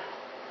have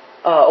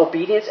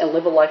obedience and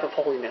live a life of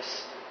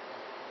holiness.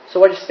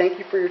 So I just thank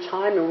you for your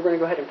time, and we're going to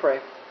go ahead and pray.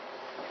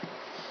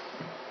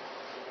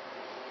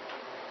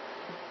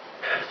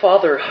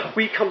 Father,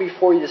 we come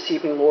before you this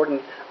evening, Lord,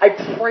 and I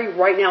pray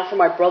right now for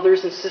my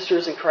brothers and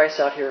sisters in Christ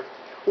out here,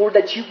 Lord,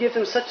 that you give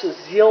them such a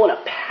zeal and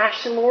a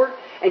passion, Lord,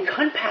 and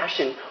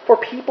compassion for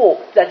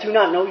people that do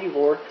not know you,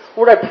 Lord.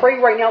 Lord, I pray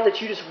right now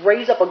that you just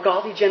raise up a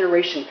godly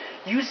generation.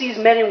 Use these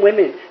men and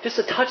women just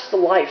to touch the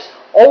lives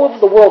all over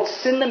the world.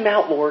 Send them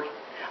out, Lord.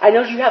 I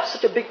know you have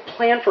such a big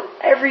plan for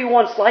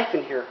everyone's life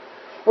in here.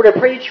 Lord, I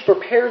pray that you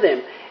prepare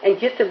them and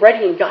get them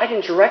ready and guide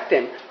and direct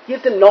them.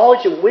 Give them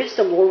knowledge and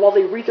wisdom, Lord, while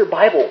they read their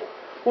Bible.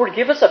 Lord,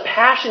 give us a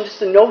passion just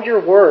to know your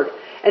word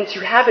and to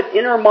have it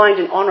in our mind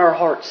and on our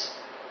hearts.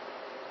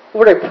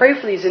 Lord, I pray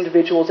for these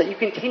individuals that you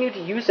continue to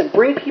use them.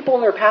 Bring people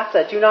in their path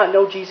that do not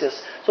know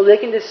Jesus so they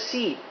can just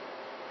see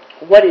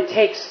what it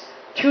takes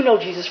to know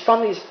Jesus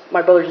from these,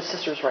 my brothers and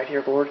sisters right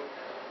here, Lord.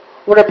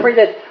 Lord, I pray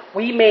that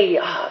we may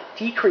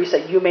decrease,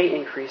 that you may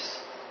increase,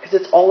 because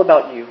it's all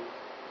about you.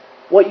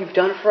 What you've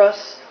done for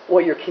us,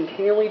 what you're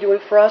continually doing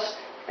for us,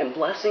 and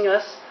blessing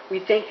us. We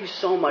thank you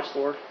so much,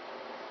 Lord.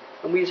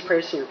 And we just pray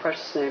this in your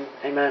precious name.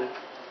 Amen.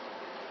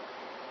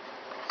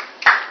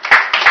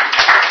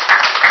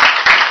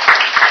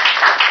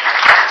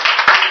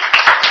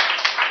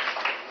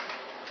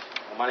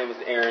 My name is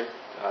Aaron.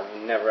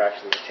 I've never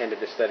actually attended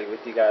this study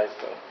with you guys,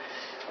 so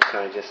I'm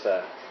kind of just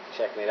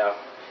checking it out.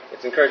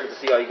 It's encouraging to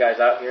see all you guys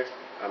out here.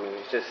 I mean,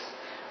 it's just,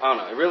 I don't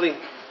know. It really,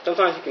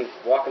 sometimes you can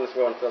walk in this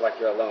world and feel like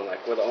you're alone, like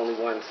we're the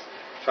only ones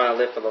trying to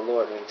live for the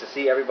Lord. And to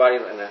see everybody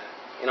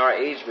in our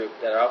age group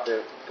that are out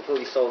there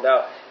completely sold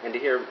out, and to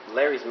hear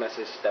Larry's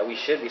message that we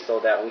should be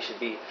sold out and we should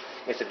be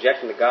in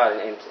subjection to God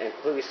and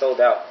completely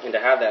sold out, and to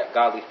have that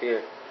godly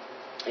fear,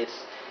 it's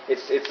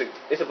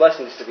a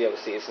blessing just to be able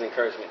to see. It's an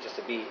encouragement just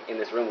to be in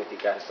this room with you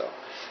guys. So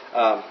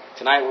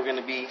tonight we're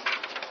going to be,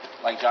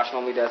 like Josh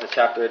normally does, a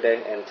chapter a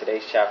day, and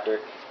today's chapter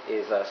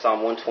is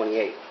Psalm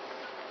 128.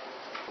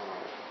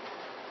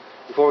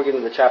 Before we get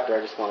into the chapter,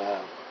 I just want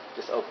to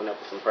just open up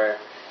with some prayer.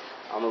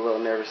 I'm a little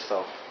nervous,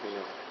 so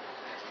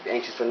be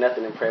anxious for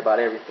nothing and pray about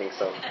everything.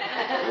 So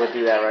we'll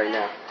do that right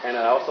now. And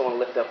I also want to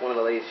lift up one of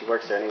the ladies. She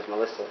works there. Her name is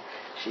Melissa.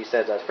 She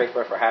says, "Pray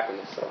for her for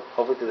happiness." So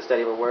hopefully, through the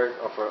study of her word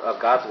of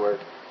God's word,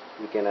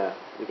 we can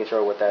show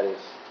her what that is.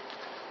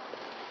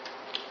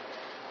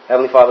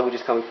 Heavenly Father, we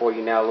just come before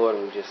you now, Lord,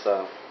 and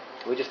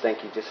we just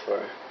thank you just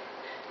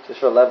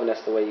for loving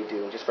us the way you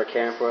do, and just for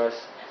caring for us,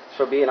 just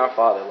for being our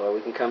Father, Lord.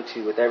 We can come to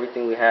you with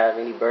everything we have,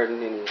 any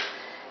burden,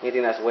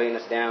 anything that's weighing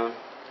us down,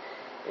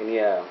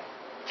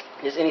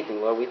 just anything,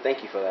 Lord. We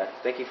thank you for that.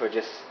 Thank you for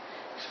just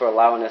for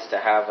allowing us to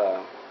have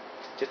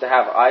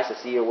eyes to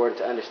see your word and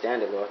to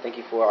understand it, Lord. Thank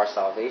you for our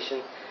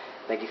salvation.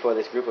 Thank you for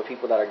this group of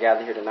people that are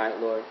gathered here tonight,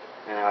 Lord.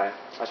 And I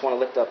just want to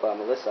lift up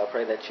Melissa. I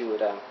pray that you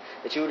would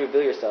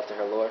reveal yourself to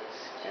her, Lord,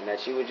 and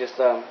that you would just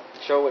show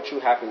her what true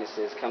happiness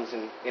is, comes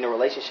in a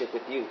relationship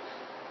with you,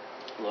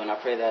 Lord. And I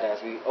pray that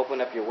as we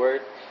open up your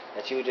word,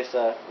 that you would just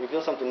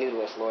reveal something new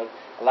to us, Lord.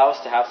 Allow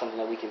us to have something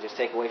that we can just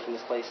take away from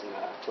this place and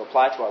to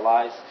apply to our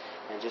lives,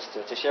 and just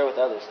to share with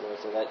others, Lord,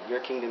 so that your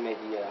kingdom may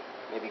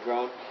be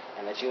grown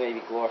and that you may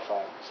be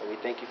glorified. So we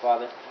thank you,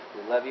 Father.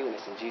 We love you, and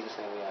it's in Jesus'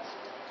 name we ask.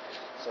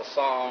 So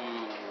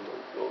Psalm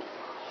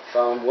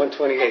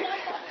 128.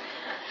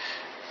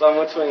 Psalm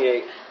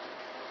 128.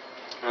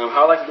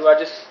 How I like to do, I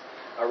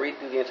read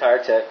through the entire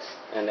text,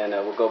 and then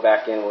we'll go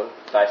back in, we'll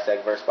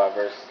dissect verse by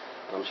verse.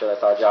 I'm sure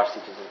that's how Josh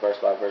teaches us, verse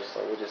by verse,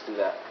 so we'll just do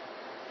that.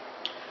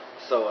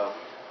 So,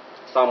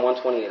 Psalm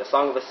 128, a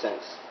song of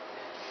ascents.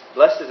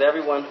 Blessed is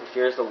everyone who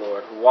fears the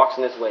Lord, who walks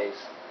in his ways.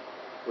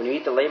 When you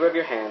eat the labor of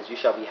your hands, you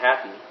shall be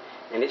happy,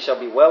 and it shall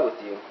be well with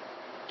you.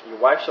 Your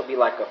wife shall be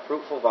like a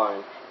fruitful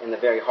vine in the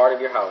very heart of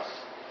your house,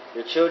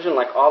 your children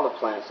like olive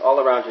plants all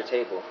around your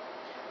table.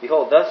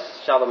 Behold, thus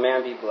shall the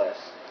man be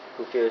blessed,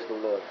 who fears the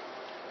Lord.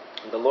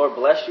 And the Lord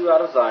bless you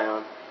out of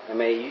Zion, and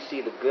may you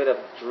see the good of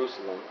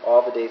Jerusalem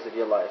all the days of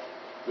your life.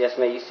 Yes,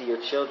 may you see your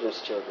children's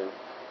children.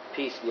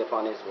 Peace be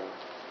upon Israel.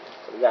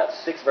 So we got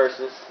 6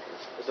 verses.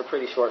 It's a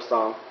pretty short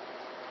psalm.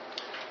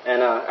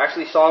 And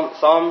actually, Psalm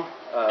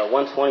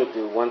 120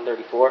 through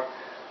 134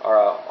 are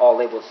all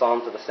labeled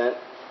Psalms of Ascent,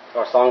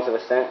 or Songs of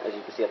Ascent, as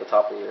you can see at the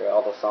top of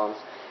all those Psalms.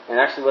 And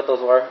actually what those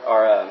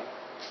are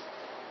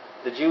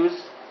the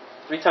Jews,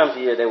 3 times a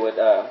year, they would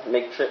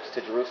make trips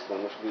to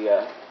Jerusalem, which would be,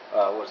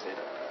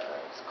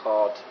 it's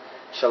called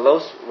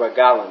Shalosh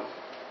Regalim.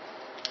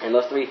 And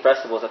those 3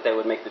 festivals that they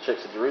would make the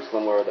trips to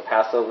Jerusalem were the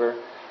Passover,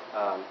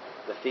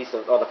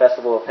 the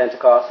Festival of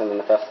Pentecost, and then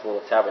the Festival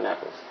of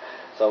Tabernacles.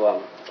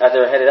 So as they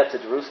were headed up to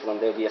Jerusalem,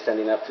 they would be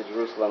ascending up to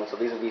Jerusalem. So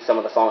these would be some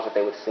of the songs that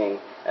they would sing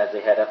as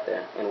they head up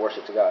there in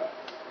worship to God.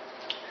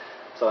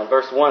 So in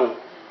verse 1,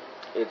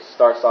 it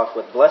starts off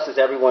with, "Blessed is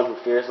everyone who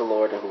fears the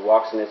Lord and who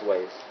walks in his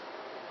ways."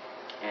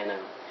 And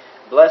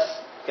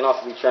blessed can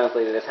also be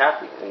translated as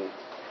happy. And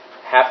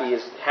happy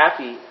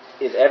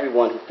is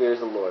everyone who fears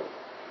the Lord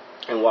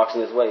and walks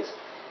in his ways.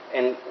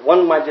 And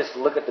one might just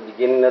look at the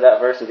beginning of that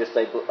verse and just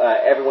say,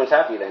 everyone's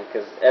happy then,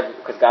 because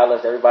God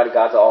loves everybody.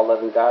 God's an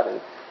all-loving God,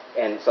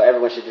 and so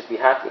everyone should just be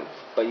happy.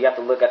 But you have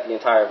to look at the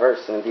entire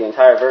verse. And in the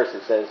entire verse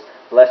it says,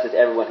 "Blessed is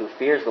everyone who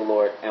fears the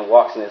Lord and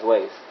walks in his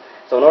ways."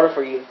 So in order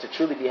for you to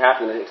truly be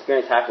happy and to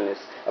experience happiness,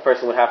 a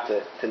person would have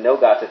to know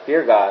God, to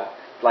fear God,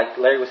 like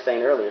Larry was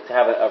saying earlier, to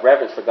have a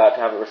reverence for God,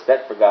 to have a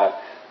respect for God,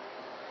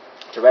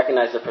 to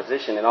recognize their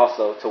position, and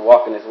also to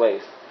walk in his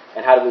ways.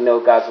 And how do we know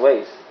God's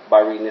ways? By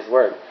reading his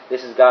word.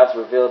 This is God's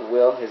revealed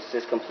will,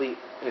 his complete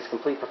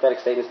prophetic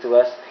statements to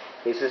us.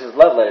 This is his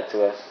love letter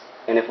to us.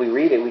 And if we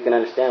read it, we can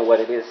understand what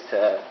it is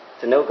to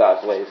know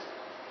God's ways.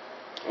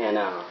 And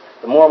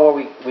the more and more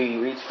we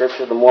read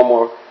Scripture, the more and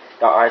more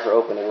our eyes are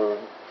open, and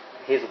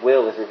his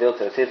will is revealed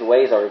to us. His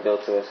ways are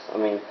revealed to us. I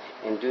mean,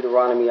 in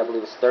Deuteronomy, I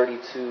believe it's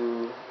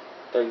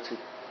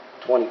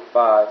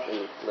 32:25. Let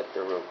me flip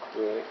there real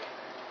quick.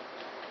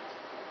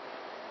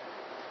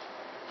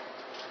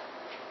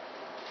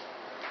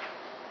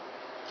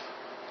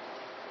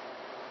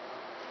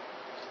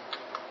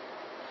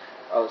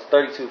 Oh, it's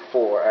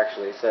 32:4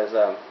 actually. It says,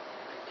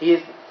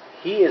 He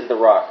is the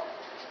rock.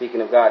 Speaking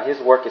of God, his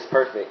work is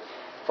perfect.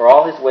 For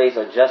all his ways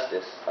are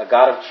justice, a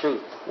God of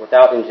truth,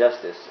 without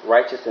injustice,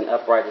 righteous and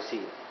upright is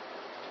he.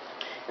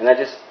 And that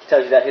just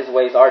tells you that his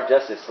ways are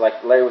justice.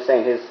 Like Larry was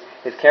saying,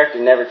 his character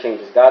never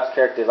changes. God's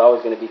character is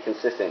always going to be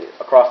consistent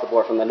across the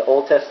board, from the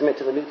Old Testament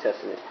to the New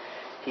Testament.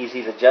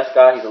 He's a just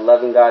God, he's a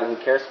loving God, and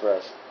he cares for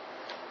us.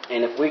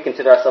 And if we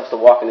consider ourselves to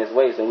walk in His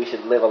ways, then we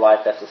should live a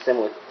life that's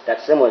similar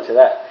to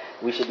that.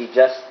 We should be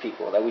just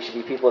people. That we should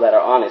be people that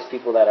are honest,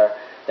 people that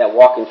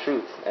walk in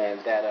truth, and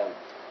that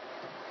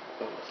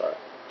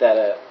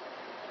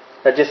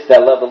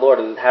love the Lord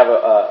and have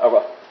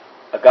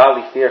a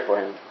godly fear for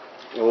Him.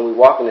 And when we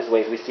walk in His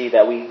ways, we see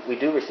that we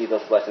do receive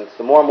those blessings.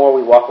 The more and more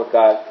we walk with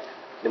God,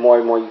 the more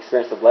and more you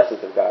experience the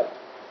blessings of God.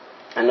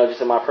 I know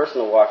just in my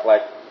personal walk,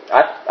 like,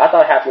 I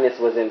thought happiness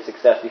was in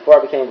success. Before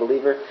I became a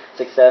believer,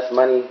 success,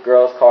 money,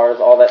 girls, cars,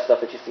 all that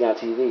stuff that you see on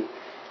TV.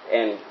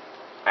 And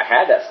I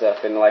had that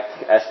stuff, and like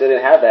I still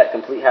didn't have that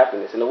complete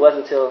happiness. And it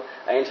wasn't until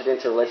I entered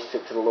into a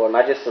relationship to the Lord, and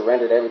I just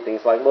surrendered everything.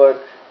 It's like, Lord,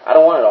 I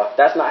don't want it all. If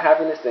that's not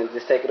happiness, then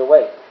just take it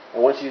away.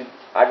 And once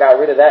I got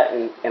rid of that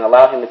and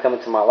allowed Him to come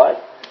into my life,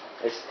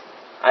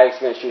 I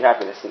experienced true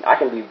happiness. And I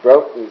can be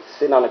broke and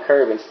sitting on the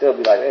curb and still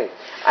be like, hey,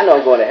 I know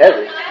I'm going to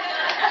heaven.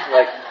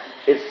 Like,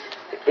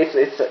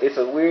 it's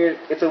a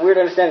weird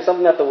understanding,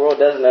 something that the world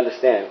doesn't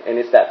understand, and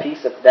it's that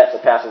peace that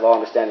surpasses all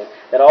understanding,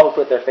 that all who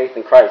put their faith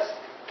in Christ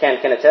can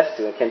attest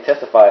to and can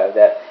testify of.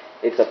 That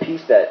it's a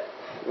peace that,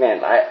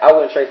 man, I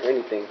wouldn't trade for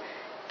anything.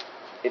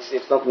 It's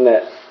something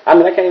that, I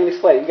can't even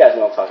explain it. You guys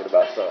know what I'm talking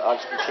about, so I'll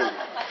just continue.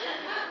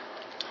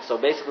 So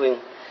basically,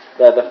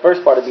 the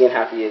first part of being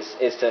happy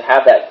is to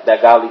have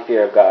that godly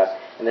fear of God,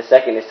 and the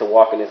second is to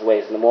walk in His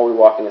ways. And the more we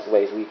walk in His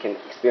ways, we can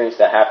experience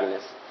that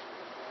happiness.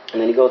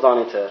 And then he goes on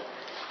into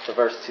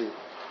verse 2. The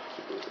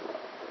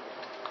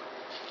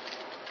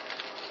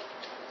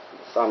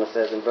psalmist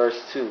says in verse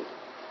 2,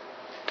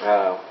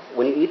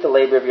 when you eat the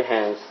labor of your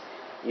hands,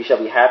 you shall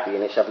be happy,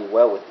 and it shall be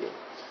well with you.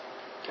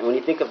 And when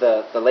you think of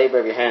the labor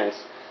of your hands,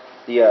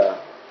 the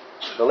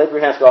labor of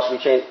your hands could also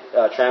be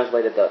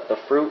translated the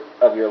fruit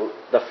of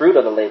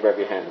the labor of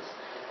your hands.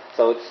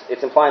 So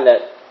it's implying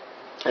that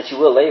you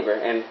will labor,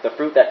 and the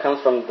fruit that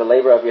comes from the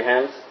labor of your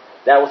hands,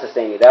 that will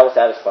sustain you, that will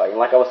satisfy you. And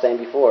like I was saying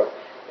before,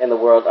 in the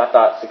world, I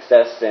thought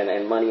success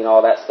and money and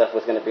all that stuff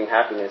was going to bring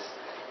happiness.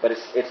 But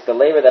it's the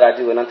labor that I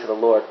do and unto the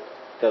Lord,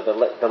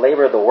 the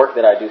labor of the work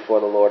that I do for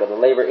the Lord, or the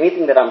labor,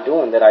 anything that I'm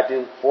doing that I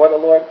do for the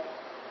Lord,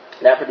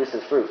 that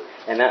produces fruit.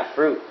 And that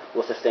fruit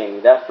will sustain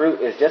me. That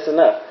fruit is just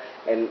enough.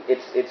 And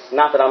it's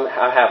not that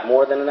I have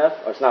more than enough,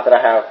 or it's not that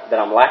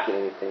I'm lacking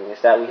anything.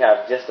 It's that we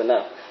have just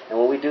enough. And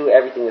when we do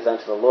everything is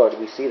unto the Lord,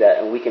 we see that,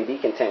 and we can be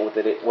content with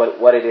it,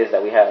 what it is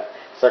that we have.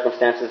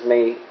 Circumstances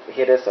may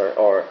hit us,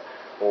 or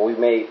we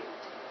may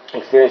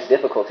experience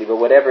difficulty, but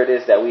whatever it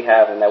is that we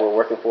have and that we're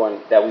working for,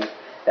 and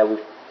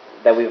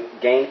that we've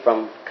gained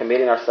from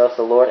committing ourselves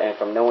to the Lord and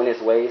from knowing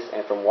His ways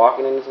and from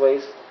walking in His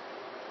ways,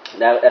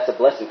 that's a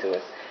blessing to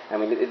us.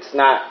 It's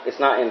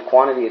not in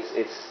quantity.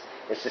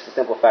 It's just a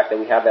simple fact that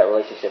we have that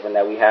relationship, and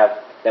that we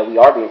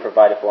are being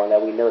provided for, and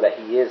that we know that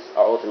He is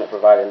our ultimate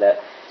provider. And that,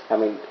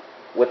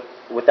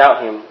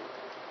 without Him,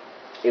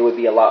 it would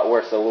be a lot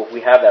worse. So if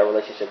we have that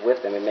relationship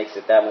with Him, it makes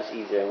it that much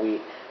easier, and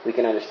we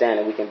can understand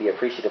and we can be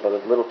appreciative of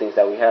the little things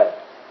that we have.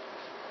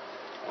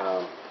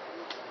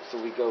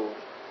 So we go,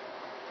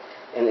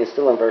 and it's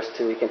still in verse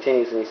 2. He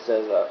continues and he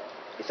says,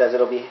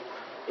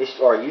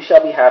 you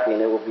shall be happy,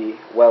 and it will be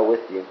well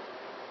with you.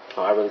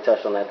 I really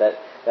touched on that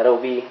it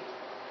will be,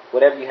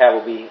 whatever you have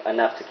will be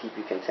enough to keep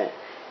you content.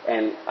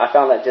 And I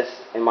found that just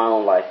in my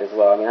own life as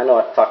well. I know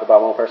I talk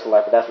about my own personal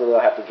life, but that's really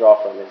what I have to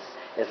draw from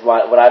is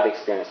what I've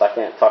experienced. I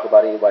can't talk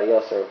about anybody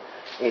else or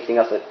anything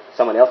else that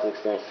someone else has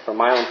experienced. From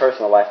my own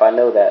personal life, I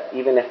know that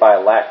even if I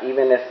lack,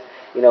 even if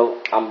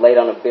I'm late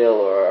on a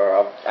bill,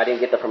 or I didn't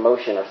get the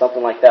promotion or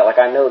something like that, like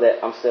I know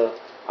that I'm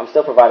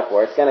still provided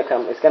for. It's gonna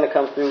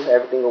come through.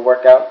 Everything will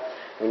work out.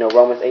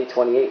 Romans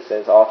 8:28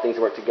 says all things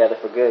work together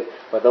for good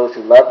for those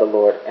who love the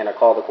Lord and are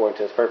called according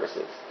to His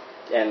purposes.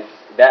 And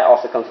that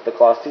also comes with the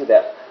clause too,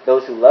 that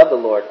those who love the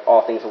Lord,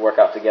 all things will work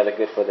out together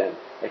good for them.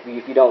 If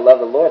you don't love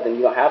the Lord, then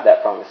you don't have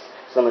that promise.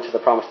 Similar to the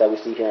promise that we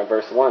see here in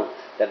verse 1,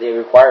 that they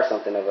require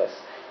something of us.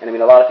 And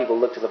a lot of people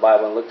look to the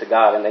Bible and look to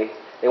God, and they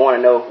want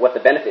to know what the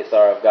benefits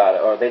are of God,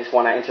 or they just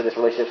want to enter this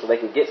relationship so they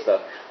can get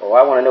stuff. Or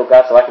I want to know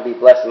God so I can be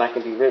blessed and I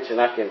can be rich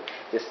and I can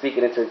just speak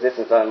it into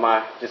existence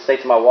just say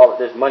to my wallet,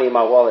 there's money in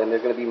my wallet, and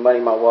there's going to be money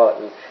in my wallet,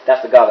 and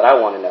that's the God that I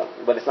want to know.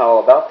 But it's not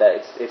all about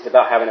that. It's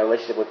about having a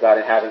relationship with God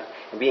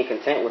and being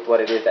content with what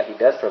it is that He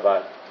does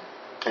provide.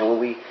 And when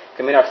we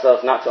commit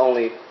ourselves not to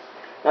only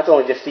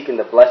just seeking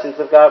the blessings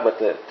of God, but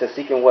to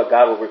seeking what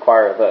God will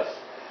require of us.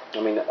 A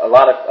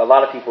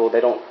lot of people,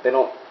 they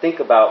don't think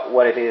about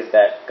what it is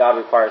that God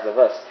requires of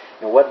us.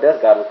 And what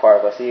does God require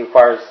of us? He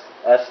requires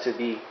us to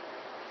be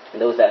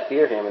those that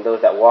fear Him and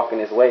those that walk in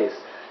His ways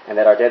and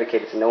that are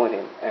dedicated to knowing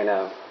Him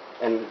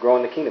and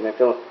growing the kingdom and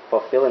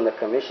fulfilling the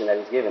commission that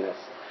He's given us.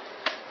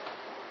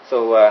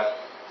 So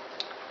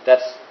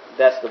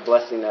that's the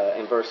blessing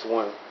in verse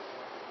 1.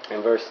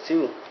 In verse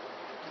 2,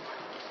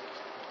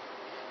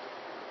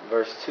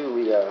 verse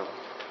 3,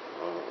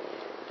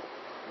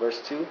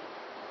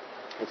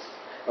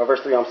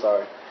 I'm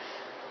sorry.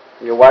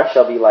 Your wife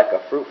shall be like a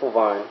fruitful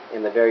vine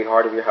in the very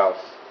heart of your house.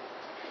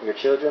 Your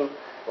children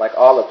like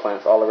olive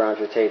plants all around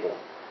your table.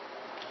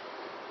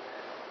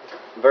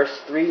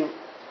 Verse 3,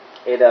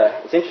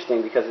 it's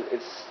interesting because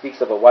it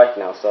speaks of a wife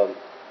now. So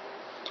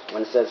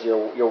when it says,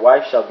 your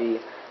wife shall be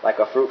like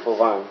a fruitful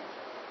vine.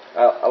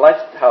 I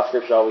like how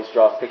Scripture always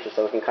draws pictures,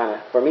 so it can kind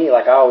of, for me,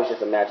 like I always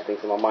just imagine things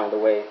in my mind the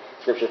way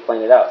Scripture's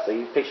playing it out. So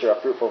you picture a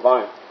fruitful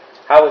vine.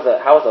 How is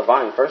a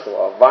vine? First of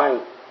all, a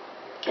vine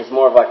is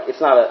more of like,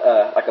 it's not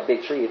like a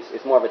big tree.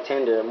 It's more of a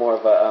tender, more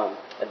of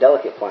a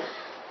delicate plant,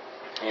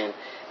 and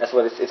that's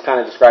what it's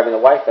kind of describing the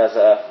wife as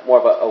more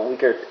of a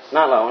weaker,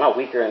 not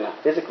weaker in a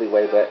physically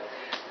way, but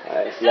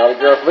I see all the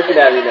girls looking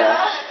at me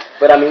now.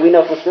 But I mean, we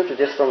know from Scripture,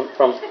 just from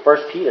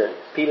 1 Peter.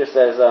 Peter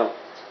says,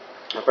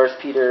 1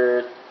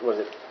 Peter, what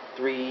is it?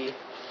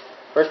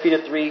 1 Peter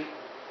 3:7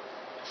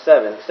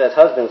 says,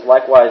 husbands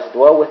likewise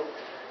dwell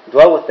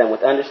with them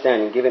with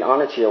understanding, giving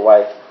honor to your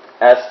wife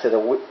as to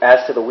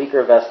the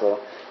weaker vessel,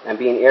 and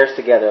being heirs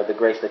together of the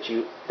grace that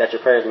your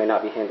prayers may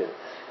not be hindered.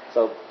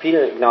 So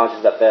Peter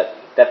acknowledges that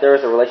there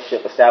is a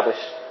relationship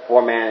established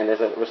for man, and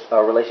there's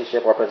a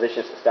relationship or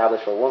position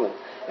established for woman,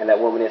 and that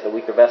woman is the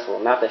weaker vessel.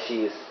 Not that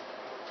she is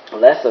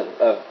less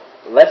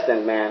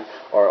than man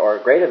or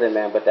greater than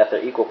man, but that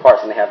they're equal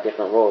parts and they have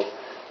different roles.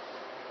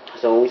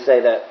 So when we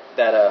say that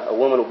a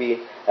woman will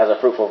be as a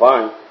fruitful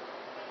vine,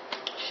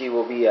 she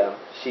will be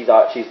she's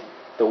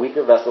the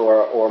weaker vessel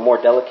or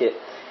more delicate,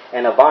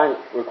 and a vine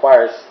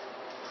requires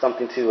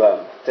something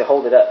to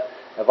hold it up.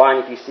 A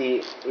vine, if you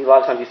see, a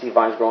lot of times you see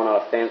vines growing on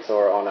a fence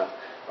or on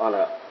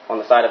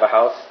the side of a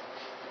house,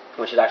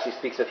 which it actually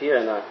speaks of here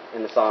in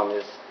the psalm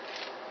is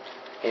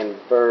in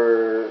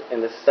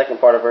the second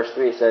part of verse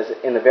 3. It says,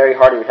 "In the very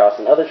heart of your house."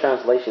 In other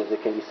translations,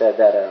 it can be said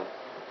that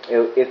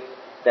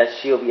that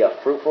she'll be a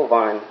fruitful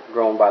vine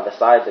grown by the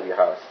sides of your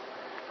house.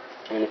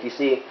 And if you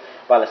see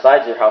by the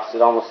sides of your house, it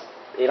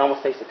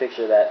almost takes the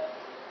picture that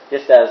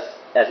just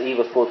as Eve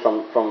was pulled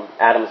from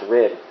Adam's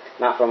rib,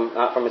 not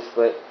from his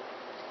foot,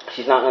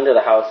 she's not under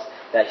the house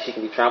that she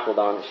can be trampled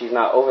on. She's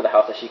not over the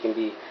house that she can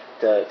be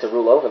to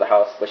rule over the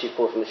house, but she's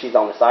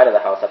on the side of the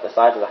house, at the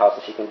sides of the house,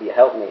 so she can be a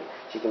helpmate.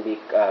 She can be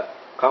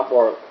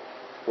or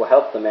will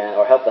help the man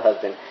or help the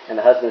husband, and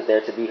the husband's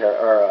there to be her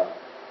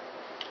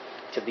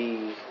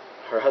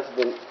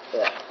husband.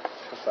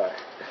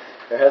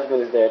 Her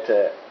husband is there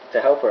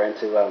to help her and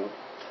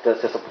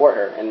to support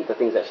her and the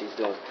things that she's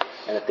doing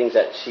and the things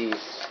that she's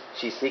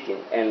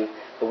seeking. And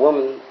the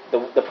woman,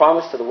 the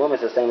promise to the woman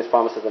is the same as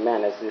promise to the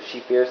man. As if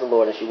she fears the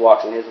Lord and she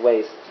walks in His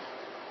ways,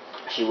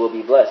 she will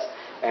be blessed.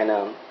 And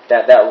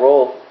that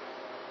role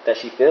that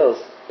she fills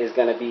is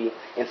going to be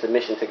in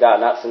submission to God,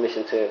 not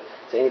submission to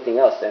anything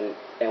else. And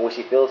when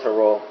she fills her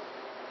role,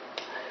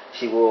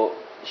 she will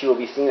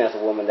be seen as a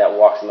woman that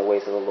walks in the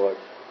ways of the Lord.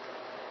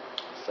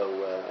 So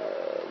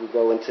we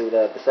go into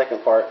the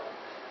second part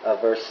of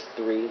verse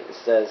 3. It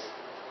says,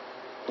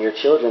 "Your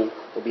children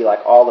will be like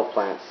olive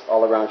plants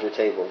all around your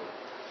table."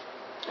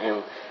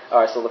 And all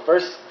right, so the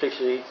first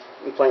picture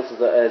he paints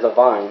is a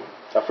vine,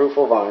 a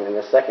fruitful vine, and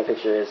the second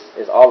picture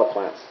is olive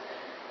plants.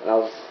 And I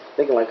was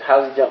thinking, like,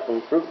 how do you jump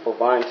from fruitful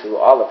vine to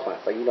olive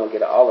plants? Like, you don't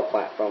get an olive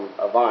plant from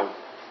a vine.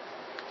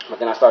 But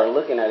then I started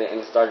looking at it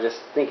and started just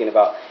thinking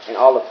about an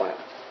olive plant.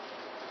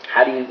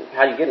 How do you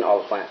get an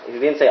olive plant? If you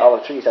didn't say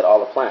olive tree, you said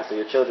olive plant. So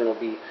your children will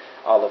be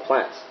olive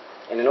plants.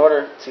 And in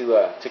order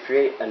to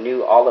create a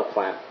new olive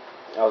plant,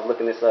 I was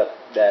looking this up,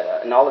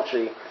 that an olive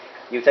tree,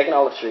 you take an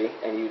olive tree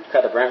and you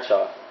cut a branch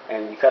off,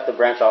 and you cut the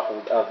branch off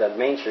of the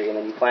main tree, and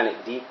then you plant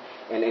it deep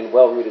in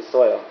well-rooted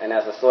soil. And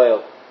as the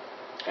soil,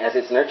 as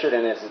it's nurtured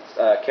and as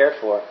it's cared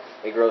for,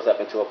 it grows up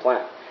into a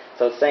plant.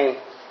 So it's saying,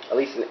 at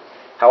least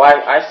how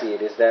I see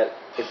it, is that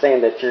it's saying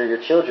that your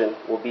children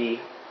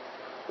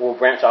will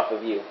branch off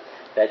of you.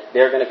 That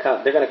they're going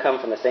to come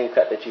from the same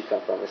cut that you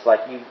come from. It's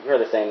like you heard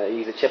the saying that you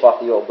use a chip off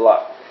the old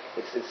block.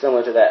 It's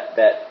similar to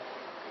that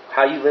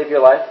how you live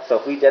your life. So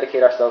if we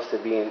dedicate ourselves to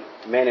being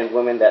men and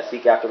women that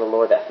seek after the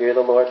Lord, that fear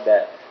the Lord,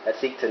 that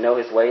seek to know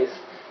His ways,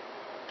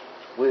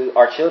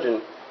 our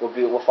children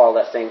will follow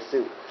that same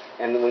suit.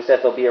 And when we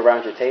said they'll be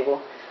around your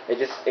table,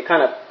 it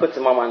kind of puts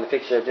in my mind the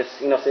picture of just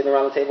sitting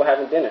around the table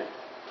having dinner.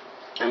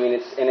 I mean,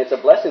 it's a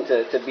blessing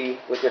to be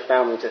with your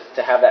family,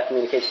 to have that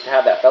communication, to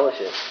have that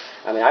fellowship.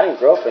 I mean, I didn't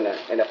grow up in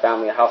a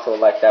family, a household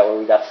like that where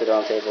we got to sit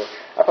around the table.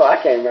 I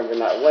can't remember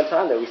not one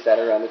time that we sat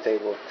around the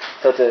table.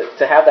 So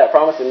to have that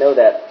promise and know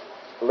that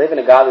living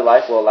a godly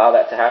life will allow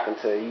that to happen,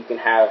 so you can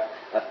have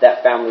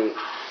that family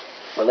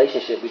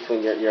relationship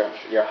between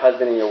your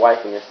husband and your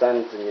wife and your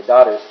sons and your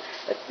daughters,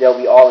 that they'll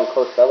be all in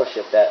close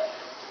fellowship, that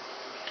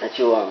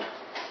you'll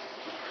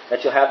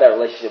have that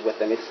relationship with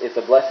them. It's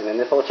a blessing. And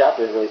this whole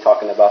chapter is really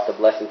talking about the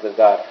blessings of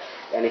God.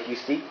 And if you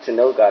seek to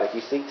know God, if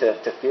you seek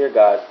to fear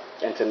God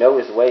and to know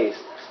His ways,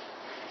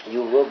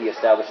 you will be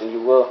established, and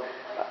you will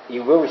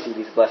receive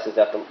these blessings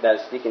that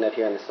is speaking of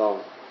here in the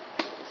psalm.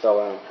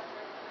 So,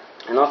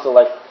 and also,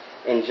 like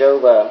in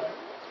Job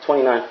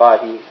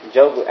 29:5,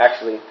 Job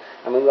actually,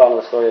 I mean, we all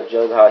know the story of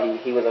Job, how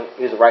he was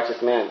a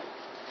righteous man.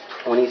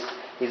 When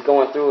he's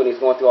going through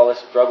all his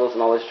struggles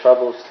and all his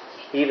troubles,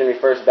 he even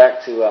refers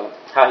back to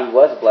how he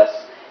was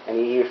blessed, and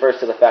he refers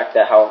to the fact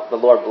that how the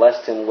Lord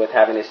blessed him with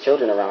having his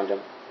children around him.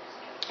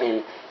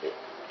 And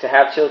to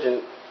have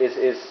children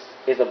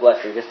is a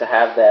blessing. Just to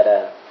have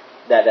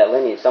that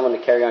lineage, someone to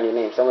carry on your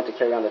name, someone to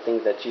carry on the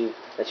things that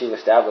you've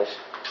established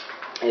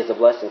is a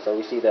blessing. So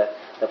we see the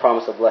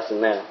promise of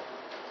blessing there.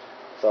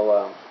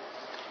 So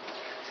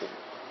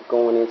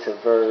going into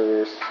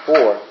verse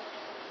 4,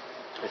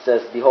 it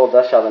says, "Behold,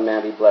 thus shall the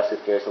man be blessed who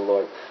fears the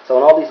Lord." So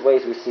in all these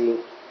ways we see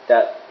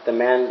that the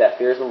man that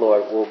fears the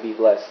Lord will be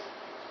blessed.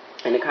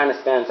 And it kind of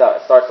spans out.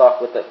 It starts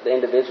off with the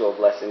individual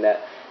blessing,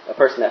 that a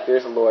person that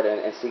fears the Lord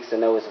and seeks to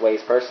know His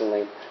ways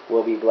personally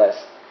will be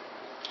blessed.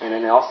 And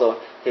then also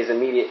his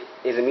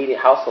immediate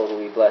household will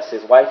be blessed.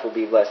 His wife will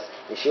be blessed,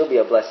 and she'll be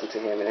a blessing to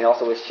him. And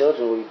also his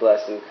children will be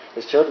blessed, and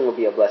his children will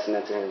be a blessing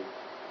unto him.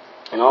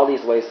 In all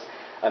these ways,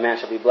 a man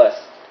shall be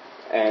blessed.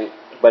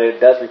 But it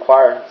does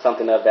require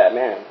something of that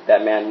man.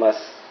 That man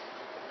must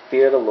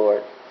fear the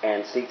Lord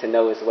and seek to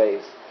know His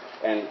ways.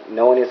 And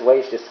knowing His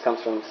ways just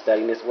comes from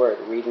studying His Word,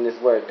 reading His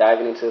Word,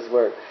 diving into His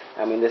Word.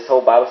 I mean, this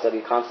whole Bible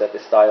study concept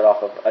is started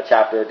off of a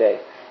chapter a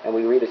day. And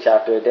we read a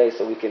chapter a day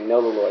so we can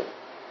know the Lord.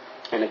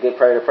 And a good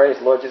prayer to pray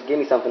is, Lord, just give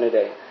me something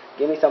today.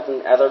 Give me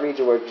something, as I read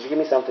your Word, just give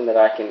me something that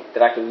I can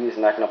use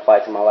and I can apply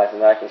to my life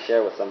and that I can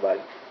share with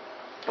somebody.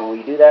 And when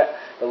we do that,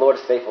 the Lord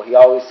is faithful.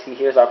 He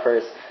hears our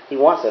prayers. He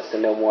wants us to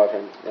know more of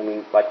Him. I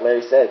mean, like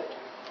Larry said,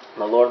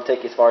 the Lord will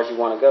take you as far as you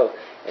want to go.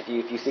 If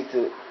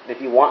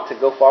you want to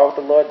go far with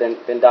the Lord,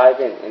 then dive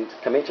in and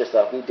commit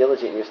yourself. Be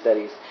diligent in your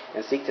studies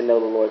and seek to know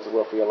the Lord's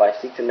will for your life.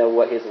 Seek to know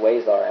what His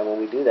ways are. And when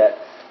we do that,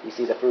 you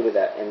see the fruit of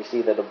that, and you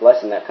see the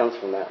blessing that comes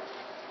from that.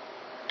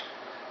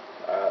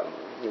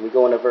 We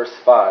go into verse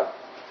 5.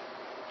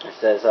 It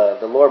says,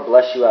 "The Lord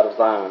bless you out of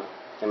Zion,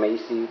 and may you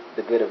see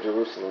the good of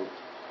Jerusalem."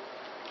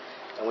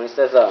 And when it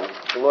says,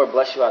 "The Lord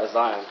bless you out of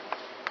Zion,"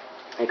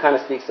 it kind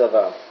of speaks of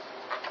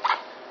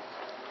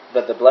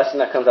the blessing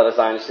that comes out of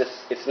Zion.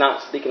 It's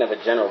not speaking of a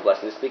general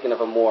blessing. It's speaking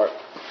of a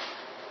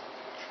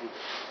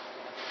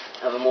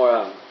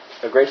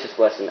gracious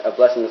blessing, a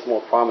blessing that's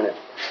more prominent.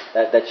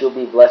 That you'll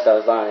be blessed out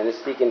of Zion, and it's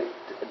speaking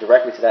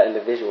directly to that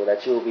individual.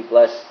 That you will be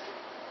blessed.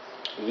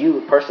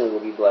 You personally will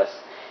be blessed.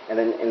 And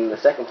then in the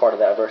second part of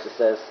that verse it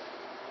says,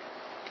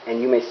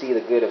 "And you may see the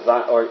good of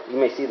Zion," or you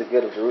may see the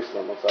good of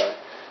Jerusalem. I'm sorry.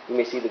 You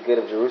may see the good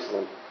of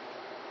Jerusalem.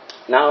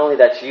 Not only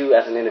that you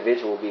as an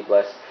individual will be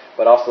blessed,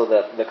 but also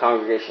the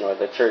congregation or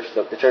the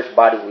church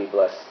body will be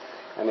blessed.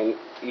 I mean,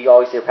 you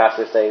always hear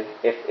pastors say,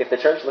 if the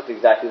church looked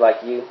exactly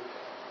like you,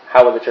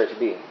 how would the church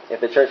be? If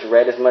the church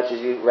read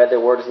their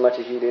word as much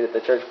as you did, if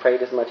the church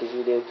prayed as much as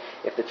you did,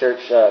 if the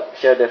church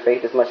shared their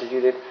faith as much as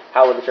you did,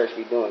 how would the church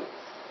be doing?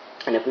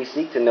 And if we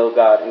seek to know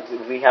God, and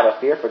if we have a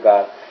fear for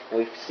God, and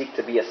we seek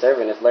to be a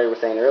servant, as Larry was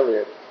saying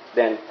earlier,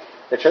 then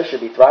the church should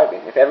be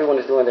thriving. If everyone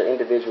is doing their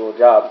individual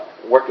job,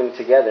 working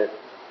together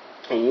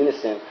in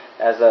unison,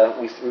 as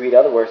we read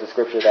other words in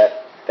Scripture,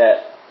 that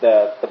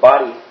the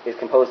body is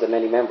composed of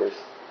many members.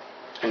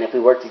 And if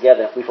we work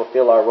together, if we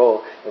fulfill our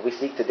role, if we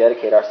seek to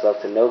dedicate ourselves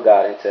to know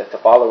God and to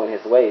follow in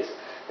His ways,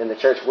 then the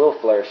church will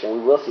flourish, and we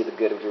will see the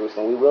good of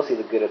Jerusalem. We will see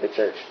the good of the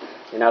church.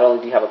 And not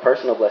only do you have a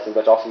personal blessing,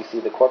 but also you see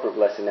the corporate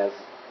blessing as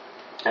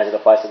it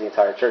applies to the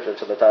entire church or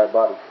to the entire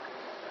body.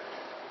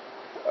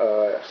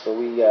 So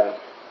we,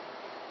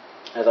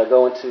 as I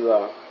go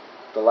into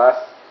the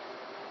last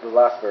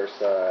verse,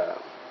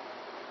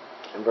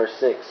 in verse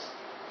 6,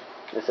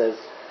 it says,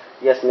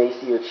 "Yes, may you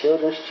see your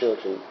children's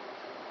children,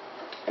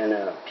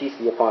 and peace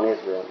be upon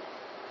Israel."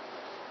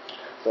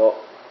 So,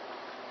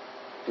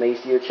 may you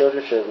see your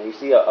children's children. You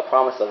see a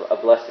promise of a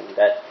blessing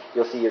that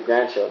you'll see your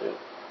grandchildren.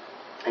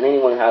 And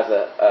anyone who has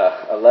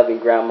a loving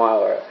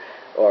grandma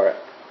or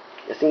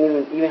I've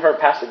even heard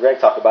Pastor Greg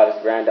talk about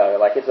his granddaughter.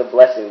 Like, it's a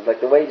blessing.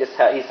 Like, the way he's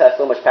had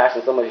so much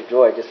passion, so much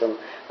joy just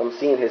from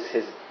seeing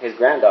his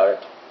granddaughter.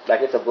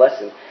 Like, it's a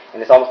blessing.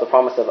 And it's almost a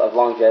promise of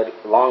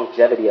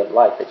longevity of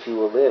life, that you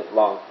will live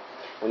long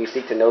when you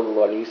seek to know the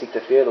Lord, and you seek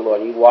to fear the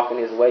Lord, and you walk in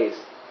His ways,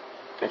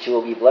 that you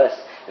will be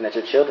blessed, and that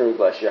your children will be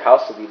blessed, your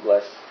house will be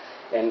blessed.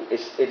 And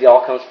it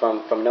all comes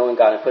from knowing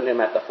God and putting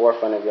Him at the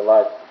forefront of your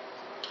life,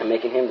 and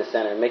making Him the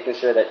center, and making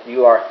sure that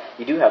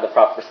you do have the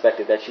proper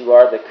perspective, that you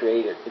are the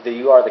creator, that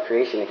you are the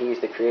creation, and He is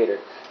the creator,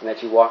 and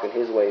that you walk in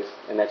His ways,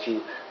 and that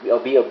you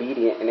be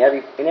obedient in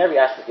every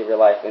aspect of your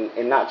life,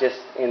 and not just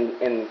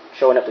in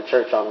showing up to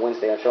church on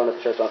Wednesday or showing up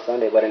to church on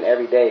Sunday, but in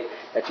every day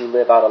that you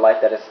live out a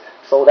life that is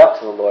sold out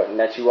to the Lord, and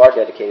that you are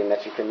dedicated, and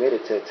that you're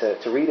committed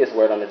to read His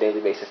Word on a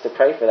daily basis, to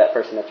pray for that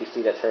person that you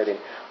see that's hurting,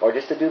 or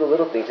just to do the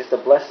little things, just to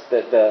bless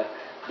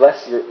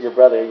bless your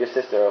brother or your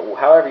sister, or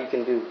however you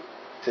can do.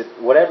 To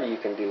whatever you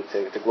can do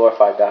to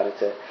glorify God, and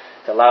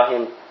to allow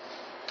Him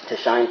to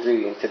shine through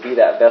you, and to be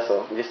that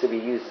vessel, just to be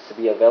used, to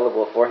be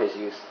available for His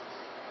use.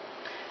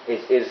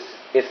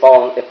 It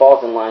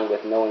falls in line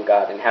with knowing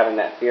God and having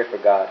that fear for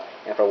God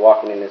and for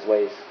walking in His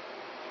ways.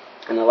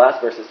 In the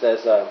last verse it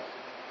says,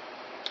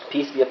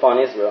 "Peace be upon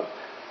Israel."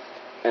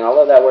 And I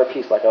love that word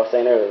peace, like I was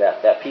saying earlier,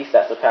 that peace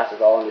that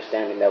surpasses all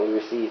understanding that we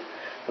receive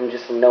from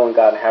knowing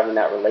God and having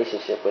that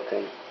relationship with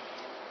Him.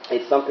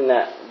 It's something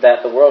that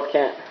the world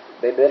can't.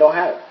 They don't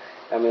have.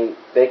 I mean,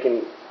 they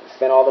can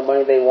spend all the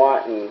money they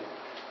want and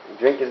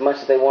drink as much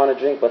as they want to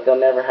drink, but they'll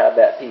never have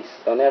that peace.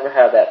 They'll never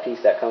have that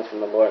peace that comes from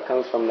the Lord. It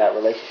comes from that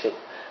relationship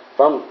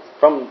from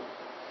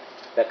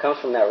that comes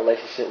from that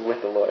relationship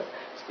with the Lord.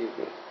 Excuse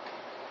me.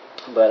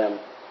 But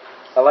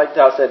I liked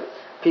how it said,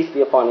 "Peace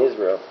be upon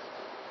Israel."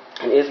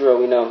 And Israel,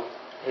 we know,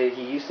 he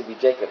used to be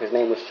Jacob. His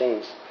name was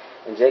changed,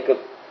 and Jacob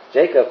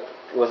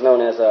was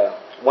known as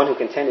one who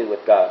contended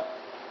with God.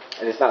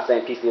 And it's not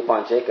saying peace be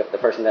upon Jacob, the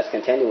person that's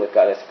contending with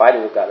God, that's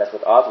fighting with God, that's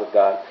with odds with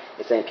God.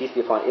 It's saying peace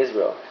be upon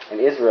Israel. And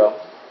Israel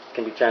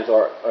can be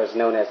translated or is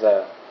known as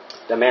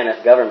the man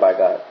that's governed by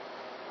God.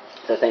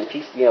 So it's saying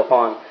peace be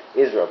upon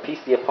Israel. Peace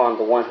be upon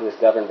the one who is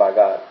governed by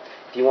God.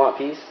 If you want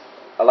peace,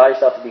 allow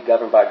yourself to be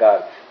governed by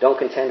God. Don't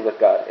contend with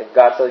God. If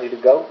God tells you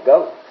to go,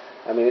 go.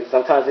 I mean,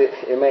 sometimes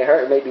it may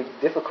hurt, it may be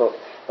difficult,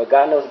 but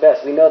God knows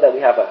best. We know that we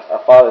have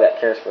a Father that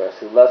cares for us,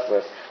 who loves for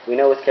us. We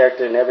know His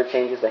character never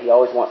changes, that He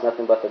always wants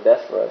nothing but the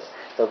best for us.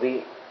 So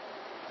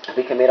if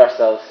we commit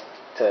ourselves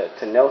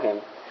to know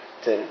Him,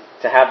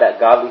 to have that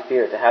godly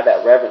fear, to have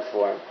that reverence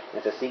for Him,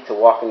 and to seek to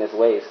walk in His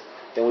ways,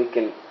 then we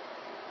can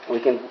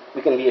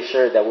be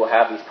assured that we'll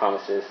have these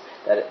promises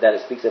that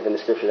it speaks of in the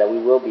Scripture, that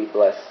we will be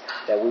blessed,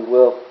 that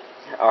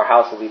our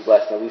house will be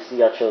blessed, that we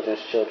see our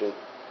children's children,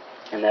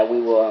 and that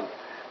we'll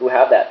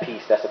have that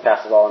peace that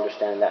surpasses all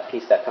understanding, that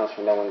peace that comes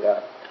from knowing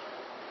God.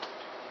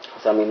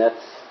 So I mean,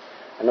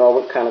 I know I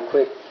went kind of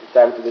quick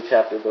diving through the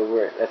chapter, but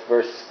that's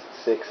verse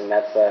 6, and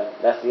that's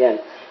the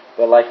end.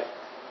 But like,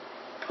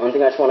 one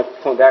thing I just want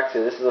to point back to,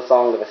 this is a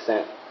song of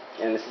ascent,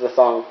 and this is a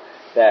song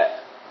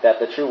that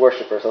the true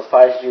worshipers, those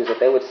pious Jews, that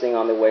they would sing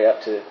on their way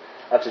up to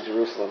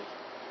Jerusalem.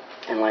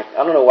 And like,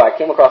 I don't know why, I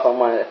came across on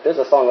mine, if there's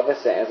a song of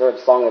ascent, is there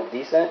a song of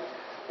descent?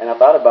 And I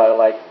thought about it,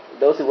 like,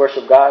 those who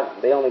worship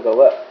God, they only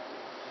go up.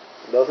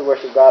 Those who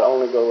worship God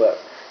only go up.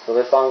 So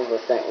there's songs of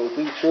ascent. If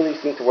we truly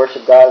seek to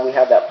worship God, we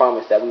have that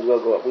promise that we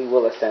will go up. We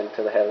will ascend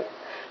to the heavens.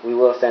 We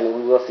will ascend and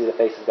we will see the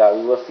face of God.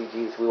 We will see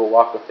Jesus. We will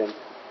walk with Him.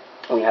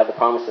 And we have the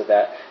promise of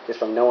that just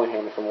from knowing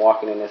Him and from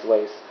walking in His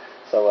ways.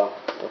 So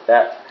with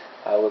that,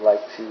 I would like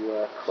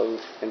to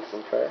close in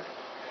some prayer.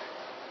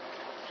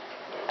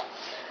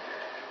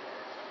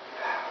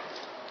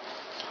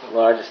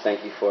 Lord, I just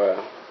thank You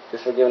for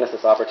giving us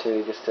this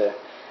opportunity just to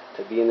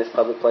be in this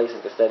public place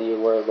and to study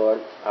Your Word,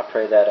 Lord. I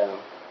pray that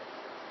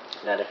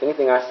if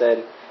anything I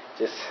said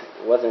just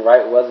wasn't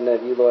right, wasn't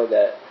of You, Lord,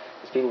 that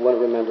these people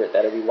wouldn't remember it,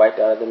 that it would be wiped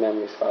out of their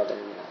memories, Father.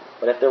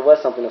 But if there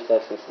was something of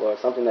substance, Lord,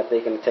 something that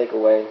they can take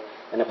away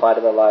and apply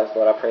to their lives,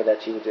 Lord, I pray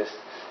that You would just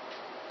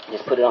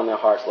put it on their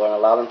hearts, Lord, and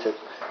allow them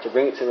to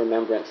bring it to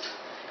remembrance,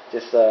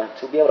 just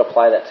to be able to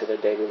apply that to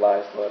their daily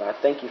lives, Lord. I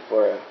thank You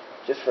for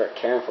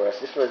caring for us,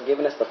 just for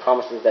giving us the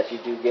promises that You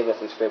do give us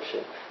in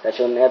Scripture, that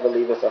You'll never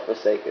leave us or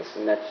forsake us,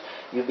 and that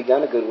You've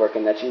begun a good work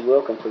and that You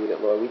will complete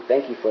it, Lord. We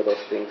thank You for those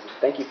things.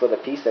 Thank You for the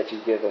peace that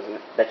You give us,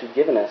 that You've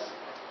given us.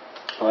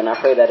 And I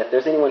pray that if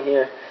there's anyone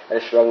here that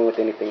is struggling with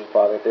anything,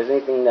 Father, if there's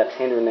anything that's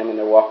hindering them in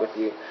their walk with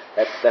You,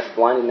 that's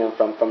blinding them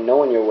from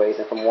knowing Your ways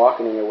and from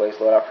walking in Your ways,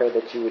 Lord, I pray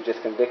that You would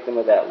just convict them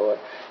of that, Lord,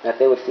 and that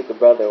they would seek a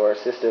brother or a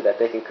sister that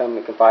they can come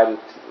and confide in,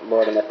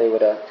 Lord, and that they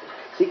would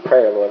seek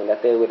prayer, Lord, and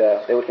that they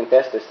would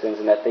confess their sins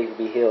and that they would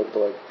be healed,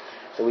 Lord.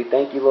 So we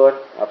thank You, Lord.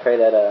 I pray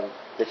that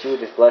You would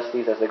just bless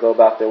these as they go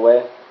about their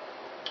way.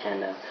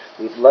 And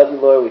we love You,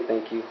 Lord. We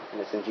thank You.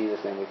 And it's in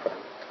Jesus' name we pray.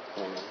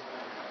 Amen.